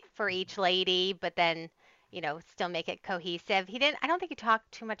style for each lady, but then, still make it cohesive. I don't think he talked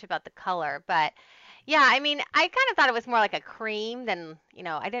too much about the color, but yeah, I mean, I kind of thought it was more like a cream than,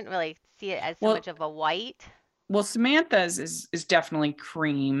 I didn't really see it as so much of a white. Well, Samantha's is definitely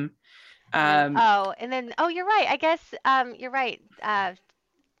cream. And then, you're right. I guess, you're right.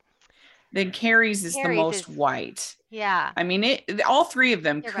 Then Carrie's is the most white. Yeah. I mean, all three of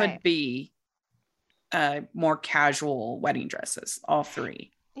them You're could right. be more casual wedding dresses, all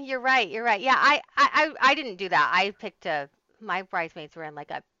three. You're right. Yeah, I didn't do that. I picked my bridesmaids were in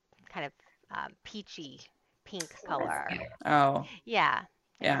like a kind of peachy pink color. Oh. Yeah.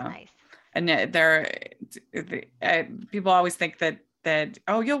 Yeah. Nice. And people always think that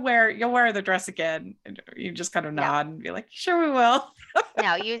you'll wear the dress again. And you just kind of nod and be like, sure we will.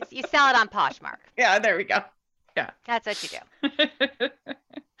 No, you sell it on Poshmark. Yeah, there we go. Yeah. That's what you do.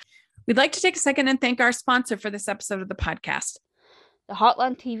 We'd like to take a second and thank our sponsor for this episode of the podcast, the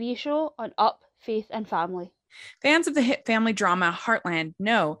Heartland TV show on Up, Faith and Family. Fans of the hit family drama Heartland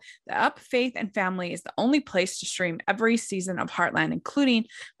know that Up, Faith and Family is the only place to stream every season of Heartland, including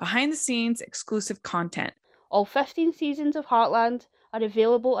behind-the-scenes exclusive content. All 15 seasons of Heartland are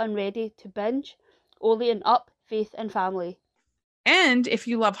available and ready to binge only in Up, Faith and Family. And if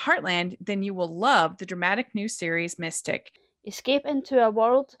you love Heartland, then you will love the dramatic new series Mystic. Escape into a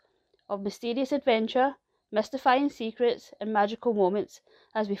world of mysterious adventure, mystifying secrets, and magical moments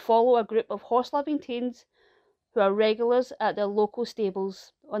as we follow a group of horse-loving teens who are regulars at their local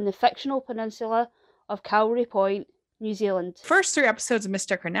stables on the fictional peninsula of Calvary Point, New Zealand. First 3 episodes of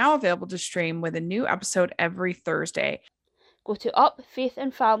Mystic are now available to stream with a new episode every Thursday. Go to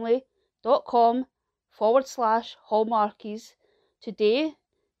upfaithandfamily.com/Hallmarkies today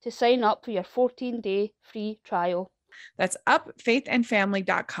to sign up for your 14-day free trial. That's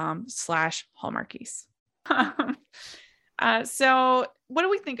upfaithandfamily.com/Hallmarkies. So what do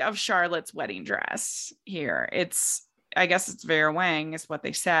we think of Charlotte's wedding dress here? I guess it's Vera Wang is what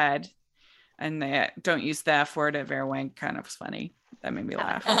they said. And they don't use the F word at Vera Wang. Kind of funny. That made me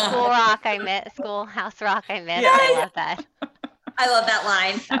laugh. Schoolhouse Rock, I miss. Yeah. I love that. I love that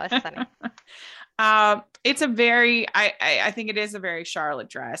line. That was funny. It's a very, I think it is a very Charlotte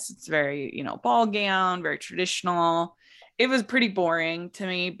dress. It's very, ball gown, very traditional. It was pretty boring to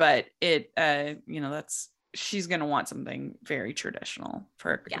me, but she's going to want something very traditional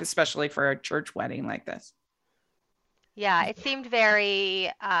especially for a church wedding like this. Yeah, it seemed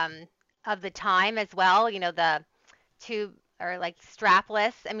very of the time as well. The two are like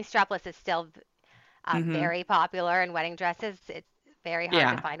strapless. I mean, strapless is still very popular in wedding dresses. It's very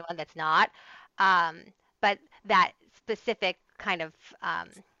hard to find one that's not. But that specific kind of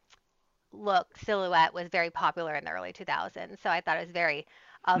silhouette was very popular in the early 2000s. So I thought it was very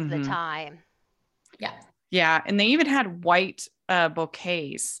of the time. Yeah. Yeah. And they even had white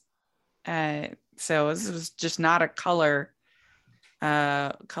bouquets. So this was just not a color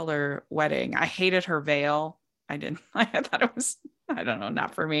wedding. I hated her veil. I thought it was, I don't know,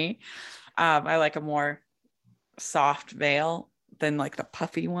 not for me. I like a more soft veil than like the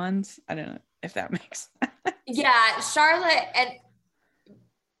puffy ones. I don't know if that makes sense. Yeah, Charlotte, and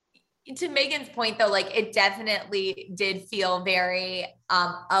to Megan's point though, like it definitely did feel very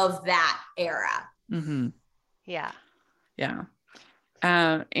of that era. Mm-hmm. Yeah. Yeah.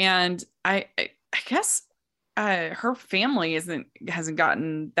 And I guess her family hasn't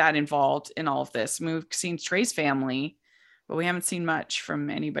gotten that involved in all of this. I mean, we've seen Trey's family, but we haven't seen much from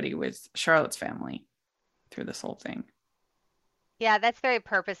anybody with Charlotte's family through this whole thing. Yeah, that's very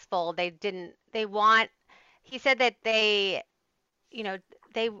purposeful. He said that they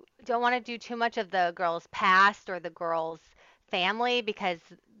don't want to do too much of the girl's past or the girl's family because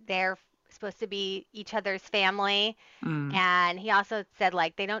they're supposed to be each other's family. And he also said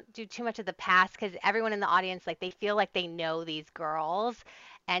like they don't do too much of the past because everyone in the audience, like they feel like they know these girls,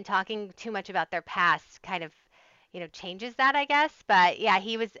 and talking too much about their past kind of changes that, I guess. But yeah,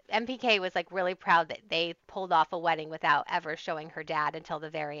 MPK was like really proud that they pulled off a wedding without ever showing her dad until the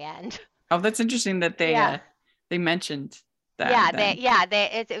very end. Oh, that's interesting that they mentioned that. Yeah,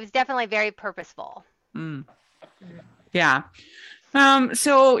 it was definitely very purposeful. Yeah.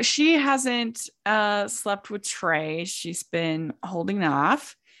 So she hasn't slept with Trey. She's been holding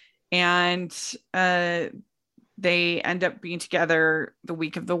off, and they end up being together the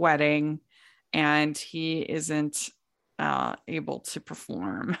week of the wedding, and he isn't able to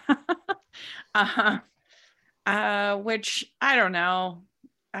perform. Which I don't know.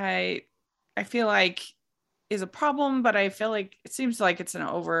 I feel like is a problem, but I feel like it seems like it's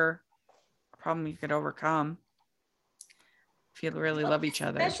a problem you could overcome if you really love each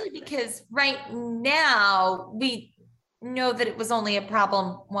other. Especially because right now we know that it was only a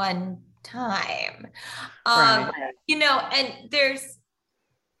problem one time. Right. And there's,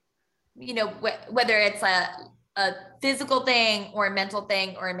 whether it's a physical thing or a mental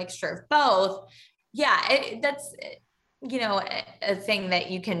thing or a mixture of both. Yeah, that's, a thing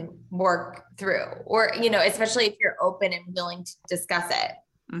that you can work through, or, especially if you're open and willing to discuss it.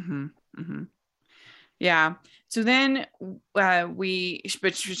 Mm-hmm. Mm-hmm. Yeah. So then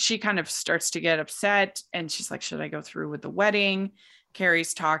but she kind of starts to get upset, and she's like, should I go through with the wedding?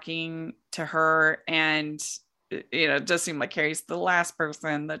 Carrie's talking to her, and it does seem like Carrie's the last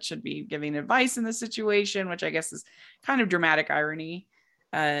person that should be giving advice in the situation, which I guess is kind of dramatic irony,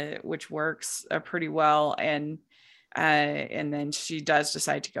 which works pretty well. And then she does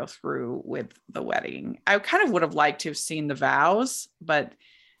decide to go through with the wedding. I kind of would have liked to have seen the vows, but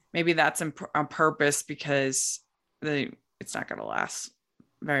maybe that's on purpose because it's not going to last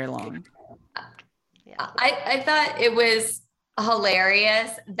very long. I thought it was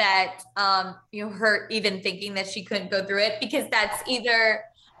hilarious that her even thinking that she couldn't go through it, because that's either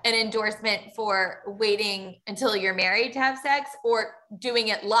an endorsement for waiting until you're married to have sex or doing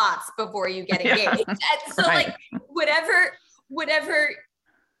it lots before you get engaged. And so like whatever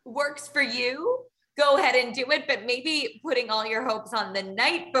works for you, go ahead and do it, but maybe putting all your hopes on the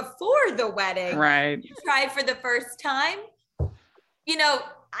night before the wedding, try for the first time.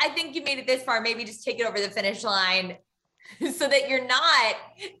 I think you made it this far, maybe just take it over the finish line so that you're not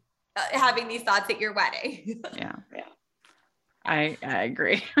having these thoughts at your wedding. Yeah. I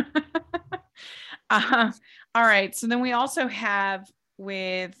agree. All right. So then we also have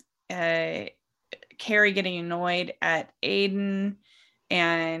with Carrie getting annoyed at Aidan,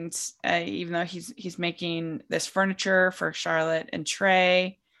 and even though he's making this furniture for Charlotte and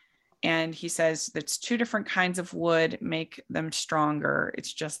Trey, and he says that's 2 different kinds of wood make them stronger.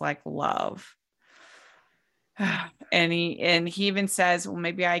 It's just like love. And he even says, well,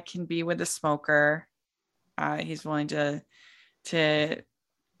 maybe I can be with a smoker. He's willing to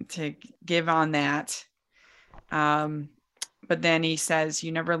give on that. But then he says,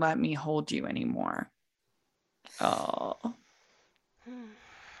 you never let me hold you anymore. Oh,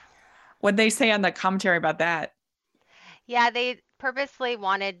 what'd they say on the commentary about that? Yeah, they purposely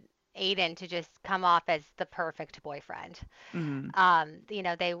wanted Aidan to just come off as the perfect boyfriend. Mm-hmm.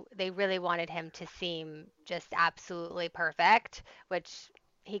 They really wanted him to seem just absolutely perfect, which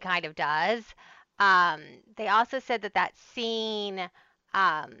he kind of does. They also said that scene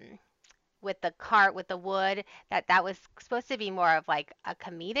with the cart with the wood, that was supposed to be more of like a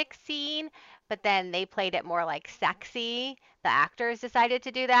comedic scene, but then they played it more like sexy. The actors decided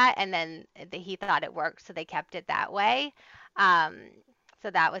to do that, and then he thought it worked, so they kept it that way. So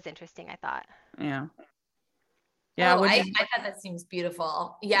that was interesting, I thought. Yeah. I thought that seems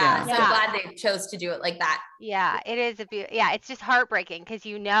beautiful. Yeah. So glad they chose to do it like that. Yeah, it is it's just heartbreaking because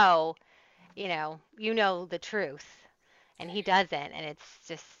you know the truth, and he doesn't, and it's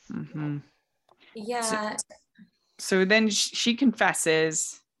just yeah. So then she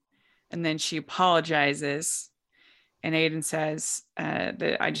confesses, and then she apologizes, and Aidan says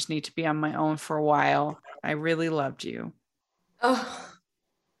that I just need to be on my own for a while. I really loved you. Oh.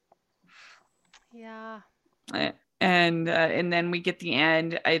 Yeah. And then we get the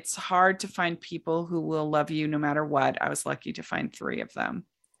end. It's hard to find people who will love you no matter what. I was lucky to find 3 of them,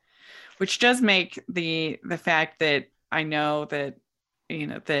 which does make the fact that I know that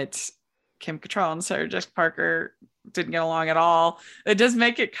that Kim Cattrall and Sarah Jessica Parker didn't get along at all. It does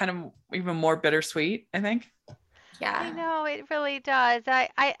make it kind of even more bittersweet, I think. Yeah, I know, it really does.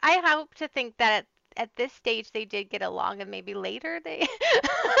 I hope to think that at this stage they did get along, and maybe later they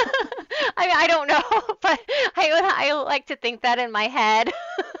I don't know, but I like to think that in my head.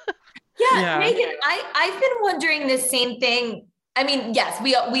 Yeah, Megan, I've been wondering the same thing. I mean, yes,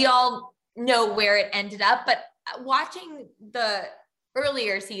 we all know where it ended up, but watching the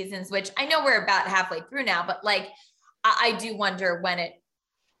earlier seasons, which I know we're about halfway through now, but like I do wonder when it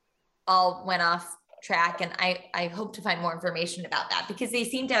all went off track, and I hope to find more information about that, because they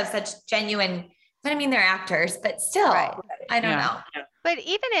seem to have such genuine, but I mean, they're actors, but still, right. I don't know. But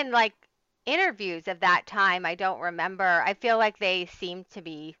even in like interviews of that time, I don't remember. I feel like they seem to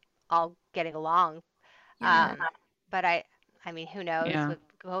be all getting along. Yeah. But I mean, who knows what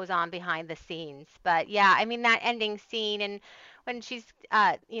goes on behind the scenes. But yeah, I mean, that ending scene, and when she's,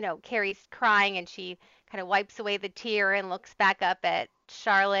 Carrie's crying, and she kind of wipes away the tear and looks back up at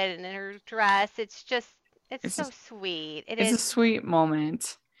Charlotte and in her dress. It's so sweet. It's a sweet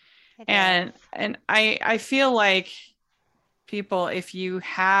moment. And I feel like people, if you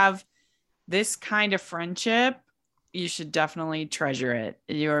have this kind of friendship, you should definitely treasure it.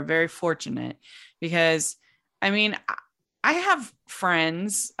 You are very fortunate, because I mean, I have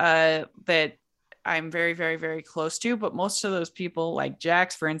friends that I'm very, very, very close to, but most of those people, like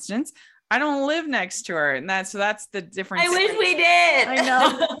Jax, for instance, I don't live next to her, and that's the difference. I wish we did. I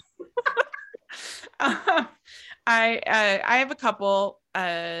know. I have a couple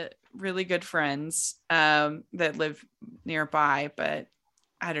really good friends that live nearby, but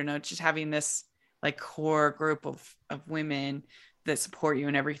I don't know, just having this like core group of women that support you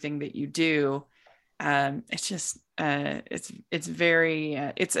in everything that you do. It's just it's very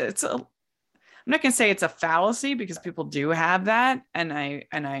I'm not gonna say it's a fallacy, because people do have that, and I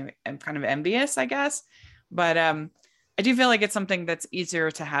am kind of envious, I guess, but I do feel like it's something that's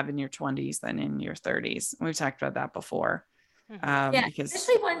easier to have in your 20s than in your 30s. We've talked about that before. Because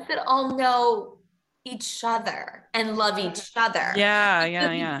especially ones that all know each other and love each other.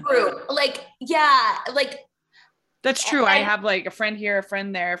 Yeah. Group. Like That's true. I have like a friend here, a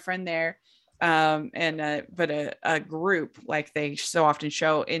friend there, a friend there. But a group like they so often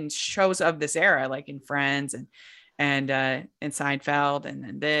show in shows of this era, like in Friends and in Seinfeld, and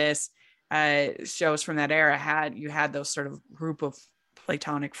then this shows from that era had those sort of group of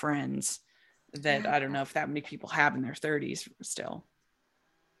platonic friends that I don't know if that many people have in their 30s still.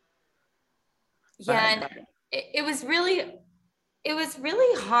 Yeah, and it was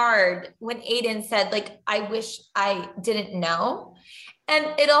really hard when Aiden said, like, I wish I didn't know. And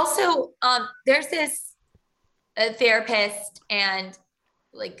it also, there's this therapist and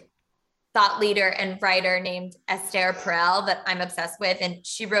like thought leader and writer named Esther Perel that I'm obsessed with. And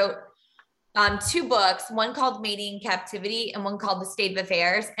she wrote 2 books, one called Mating in Captivity and one called The State of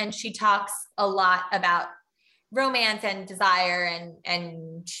Affairs. And she talks a lot about romance and desire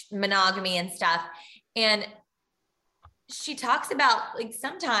and monogamy and stuff. And she talks about like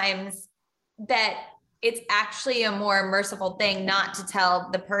sometimes that it's actually a more merciful thing not to tell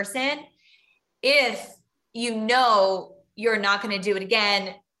the person if you know you're not going to do it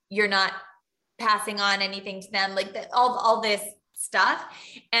again, you're not passing on anything to them, like all this stuff.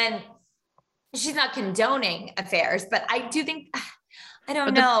 And she's not condoning affairs, but I do think, I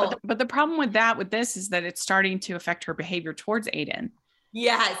don't know. But the problem with this is that it's starting to affect her behavior towards Aiden.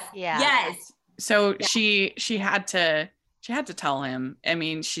 Yes. Yeah. Yes. So yeah. she had to tell him. I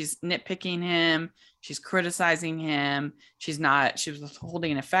mean, she's nitpicking him, she's criticizing him, she was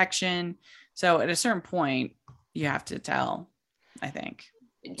withholding affection. So at a certain point, you have to tell, I think,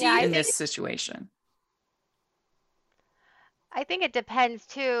 in this situation. I think it depends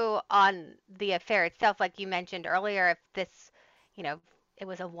too on the affair itself. Like you mentioned earlier, if this, it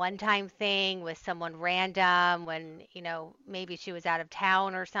was a one-time thing with someone random when, maybe she was out of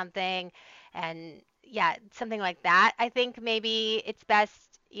town or something. And yeah, something like that. I think maybe it's best,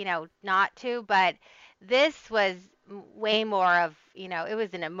 not to, but this was way more of, it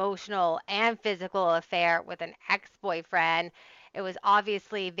was an emotional and physical affair with an ex-boyfriend. It was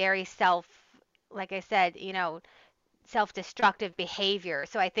obviously very like I said, self-destructive behavior.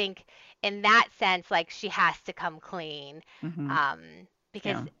 So I think in that sense, like she has to come clean,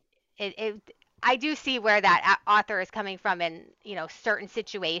 because I do see where that author is coming from in, certain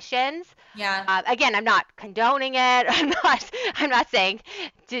situations. Yeah. Again, I'm not condoning it. I'm not saying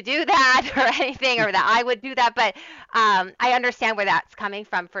to do that or anything, or that I would do that, but I understand where that's coming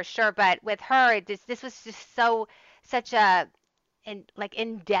from for sure. But with her, this was just such a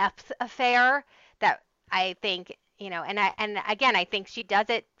in-depth affair that I think, and again, I think she does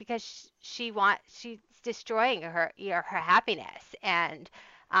it because she's destroying her happiness. And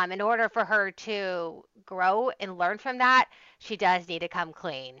in order for her to grow and learn from that, she does need to come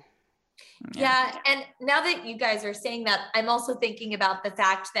clean. Yeah. And now that you guys are saying that, I'm also thinking about the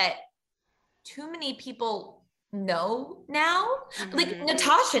fact that too many people know now. Like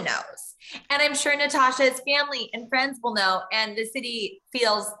Natasha knows. And I'm sure Natasha's family and friends will know. And the city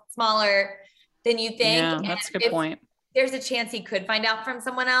feels smaller than you think. Yeah, that's a good point. There's a chance he could find out from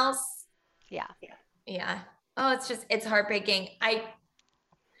someone else. Yeah. Yeah. Oh, it's heartbreaking.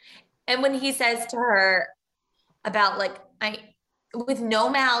 And when he says to her about like, with no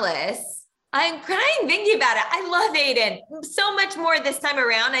malice, I'm crying thinking about it. I love Aiden so much more this time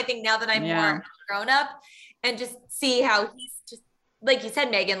around. I think now that I'm more grown up, and just see how he's just, like you said,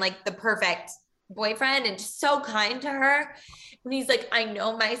 Megan, like the perfect boyfriend and just so kind to her. When he's like, I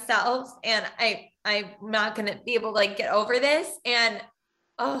know myself and I'm not going to be able to like get over this. And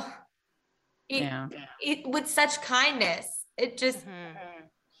it with such kindness, it just,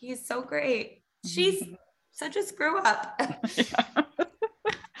 he's so great. She's such a screw up.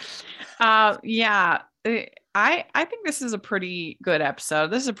 I think this is a pretty good episode.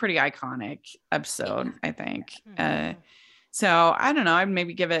 This is a pretty iconic episode, I think. So I don't know, I'd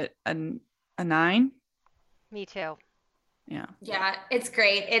maybe give it a 9. Me too. Yeah, it's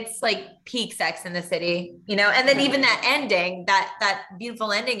great. It's like peak Sex in the City, and then even that ending, that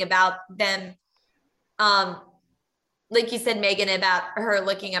beautiful ending about them, like you said, Megan, about her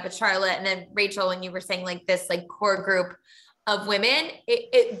looking up at Charlotte, and then Rachel, when you were saying like this like core group of women,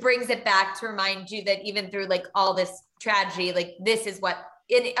 it brings it back to remind you that even through like all this tragedy, like this is what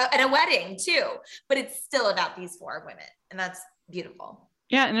in a wedding too, but it's still about these 4 women, and that's beautiful.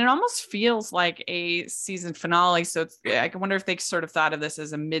 Yeah, and it almost feels like a season finale. So I wonder if they sort of thought of this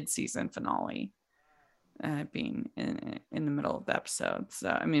as a mid-season finale, being in the middle of the episode. So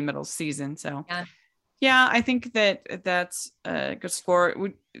I mean, middle season. So yeah, I think that's a good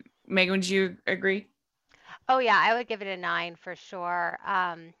score. Megan, would you agree? Oh yeah, I would give it a 9 for sure.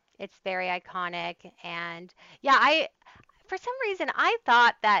 It's very iconic, and yeah, for some reason I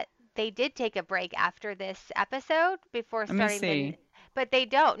thought that they did take a break after this episode before Let me starting see. but they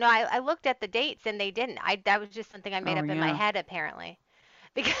don't. No, I looked at the dates and they didn't. That was just something I made Oh up in my yeah. head apparently.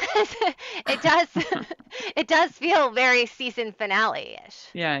 Because it does it does feel very season finale-ish.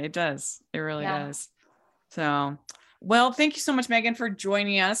 Yeah, it does. It really Yeah. does. So, well, thank you so much, Megan, for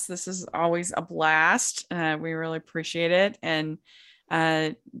joining us. This is always a blast. We really appreciate it. And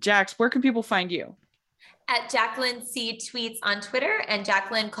Jax, where can people find you? At Jacqueline C Tweets on Twitter and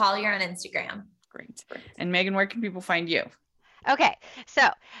Jacqueline Collier on Instagram. Great. And Megan, where can people find you? Okay, so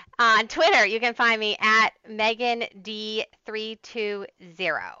on Twitter, you can find me at Megan D320.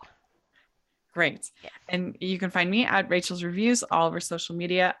 Great. Yes. And you can find me at Rachel's Reviews, all over social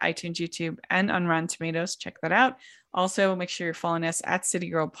media, iTunes, YouTube, and on Rotten Tomatoes. Check that out. Also, make sure you're following us at City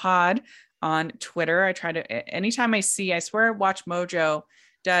Girl Pod on Twitter. I try to, anytime I swear Watch Mojo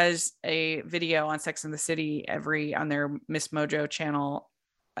does a video on Sex and the City on their Miss Mojo channel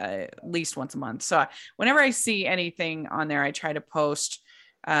at least once a month. So whenever I see anything on there, I try to post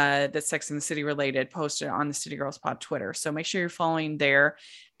that's Sex and the City related, post it on the City Girls Pod Twitter. So make sure you're following there.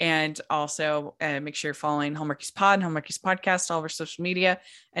 And also make sure you're following Hallmarkies Pod and Hallmarkies Podcast, all of our social media.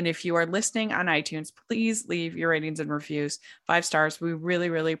 And if you are listening on iTunes, please leave your ratings and reviews, 5 stars. We really,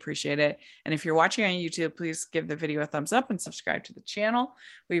 really appreciate it. And if you're watching on YouTube, please give the video a thumbs up and subscribe to the channel.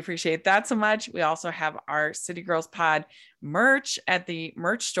 We appreciate that so much. We also have our City Girls Pod merch at the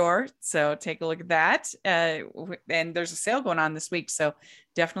merch store. So take a look at that. And there's a sale going on this week. So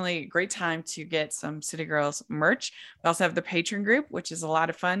definitely a great time to get some City Girls merch. We also have the Patreon group, which is a lot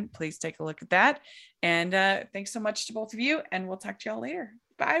of fun. Please take a look at that. And thanks so much to both of you. And we'll talk to y'all later.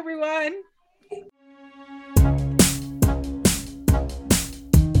 Bye, everyone.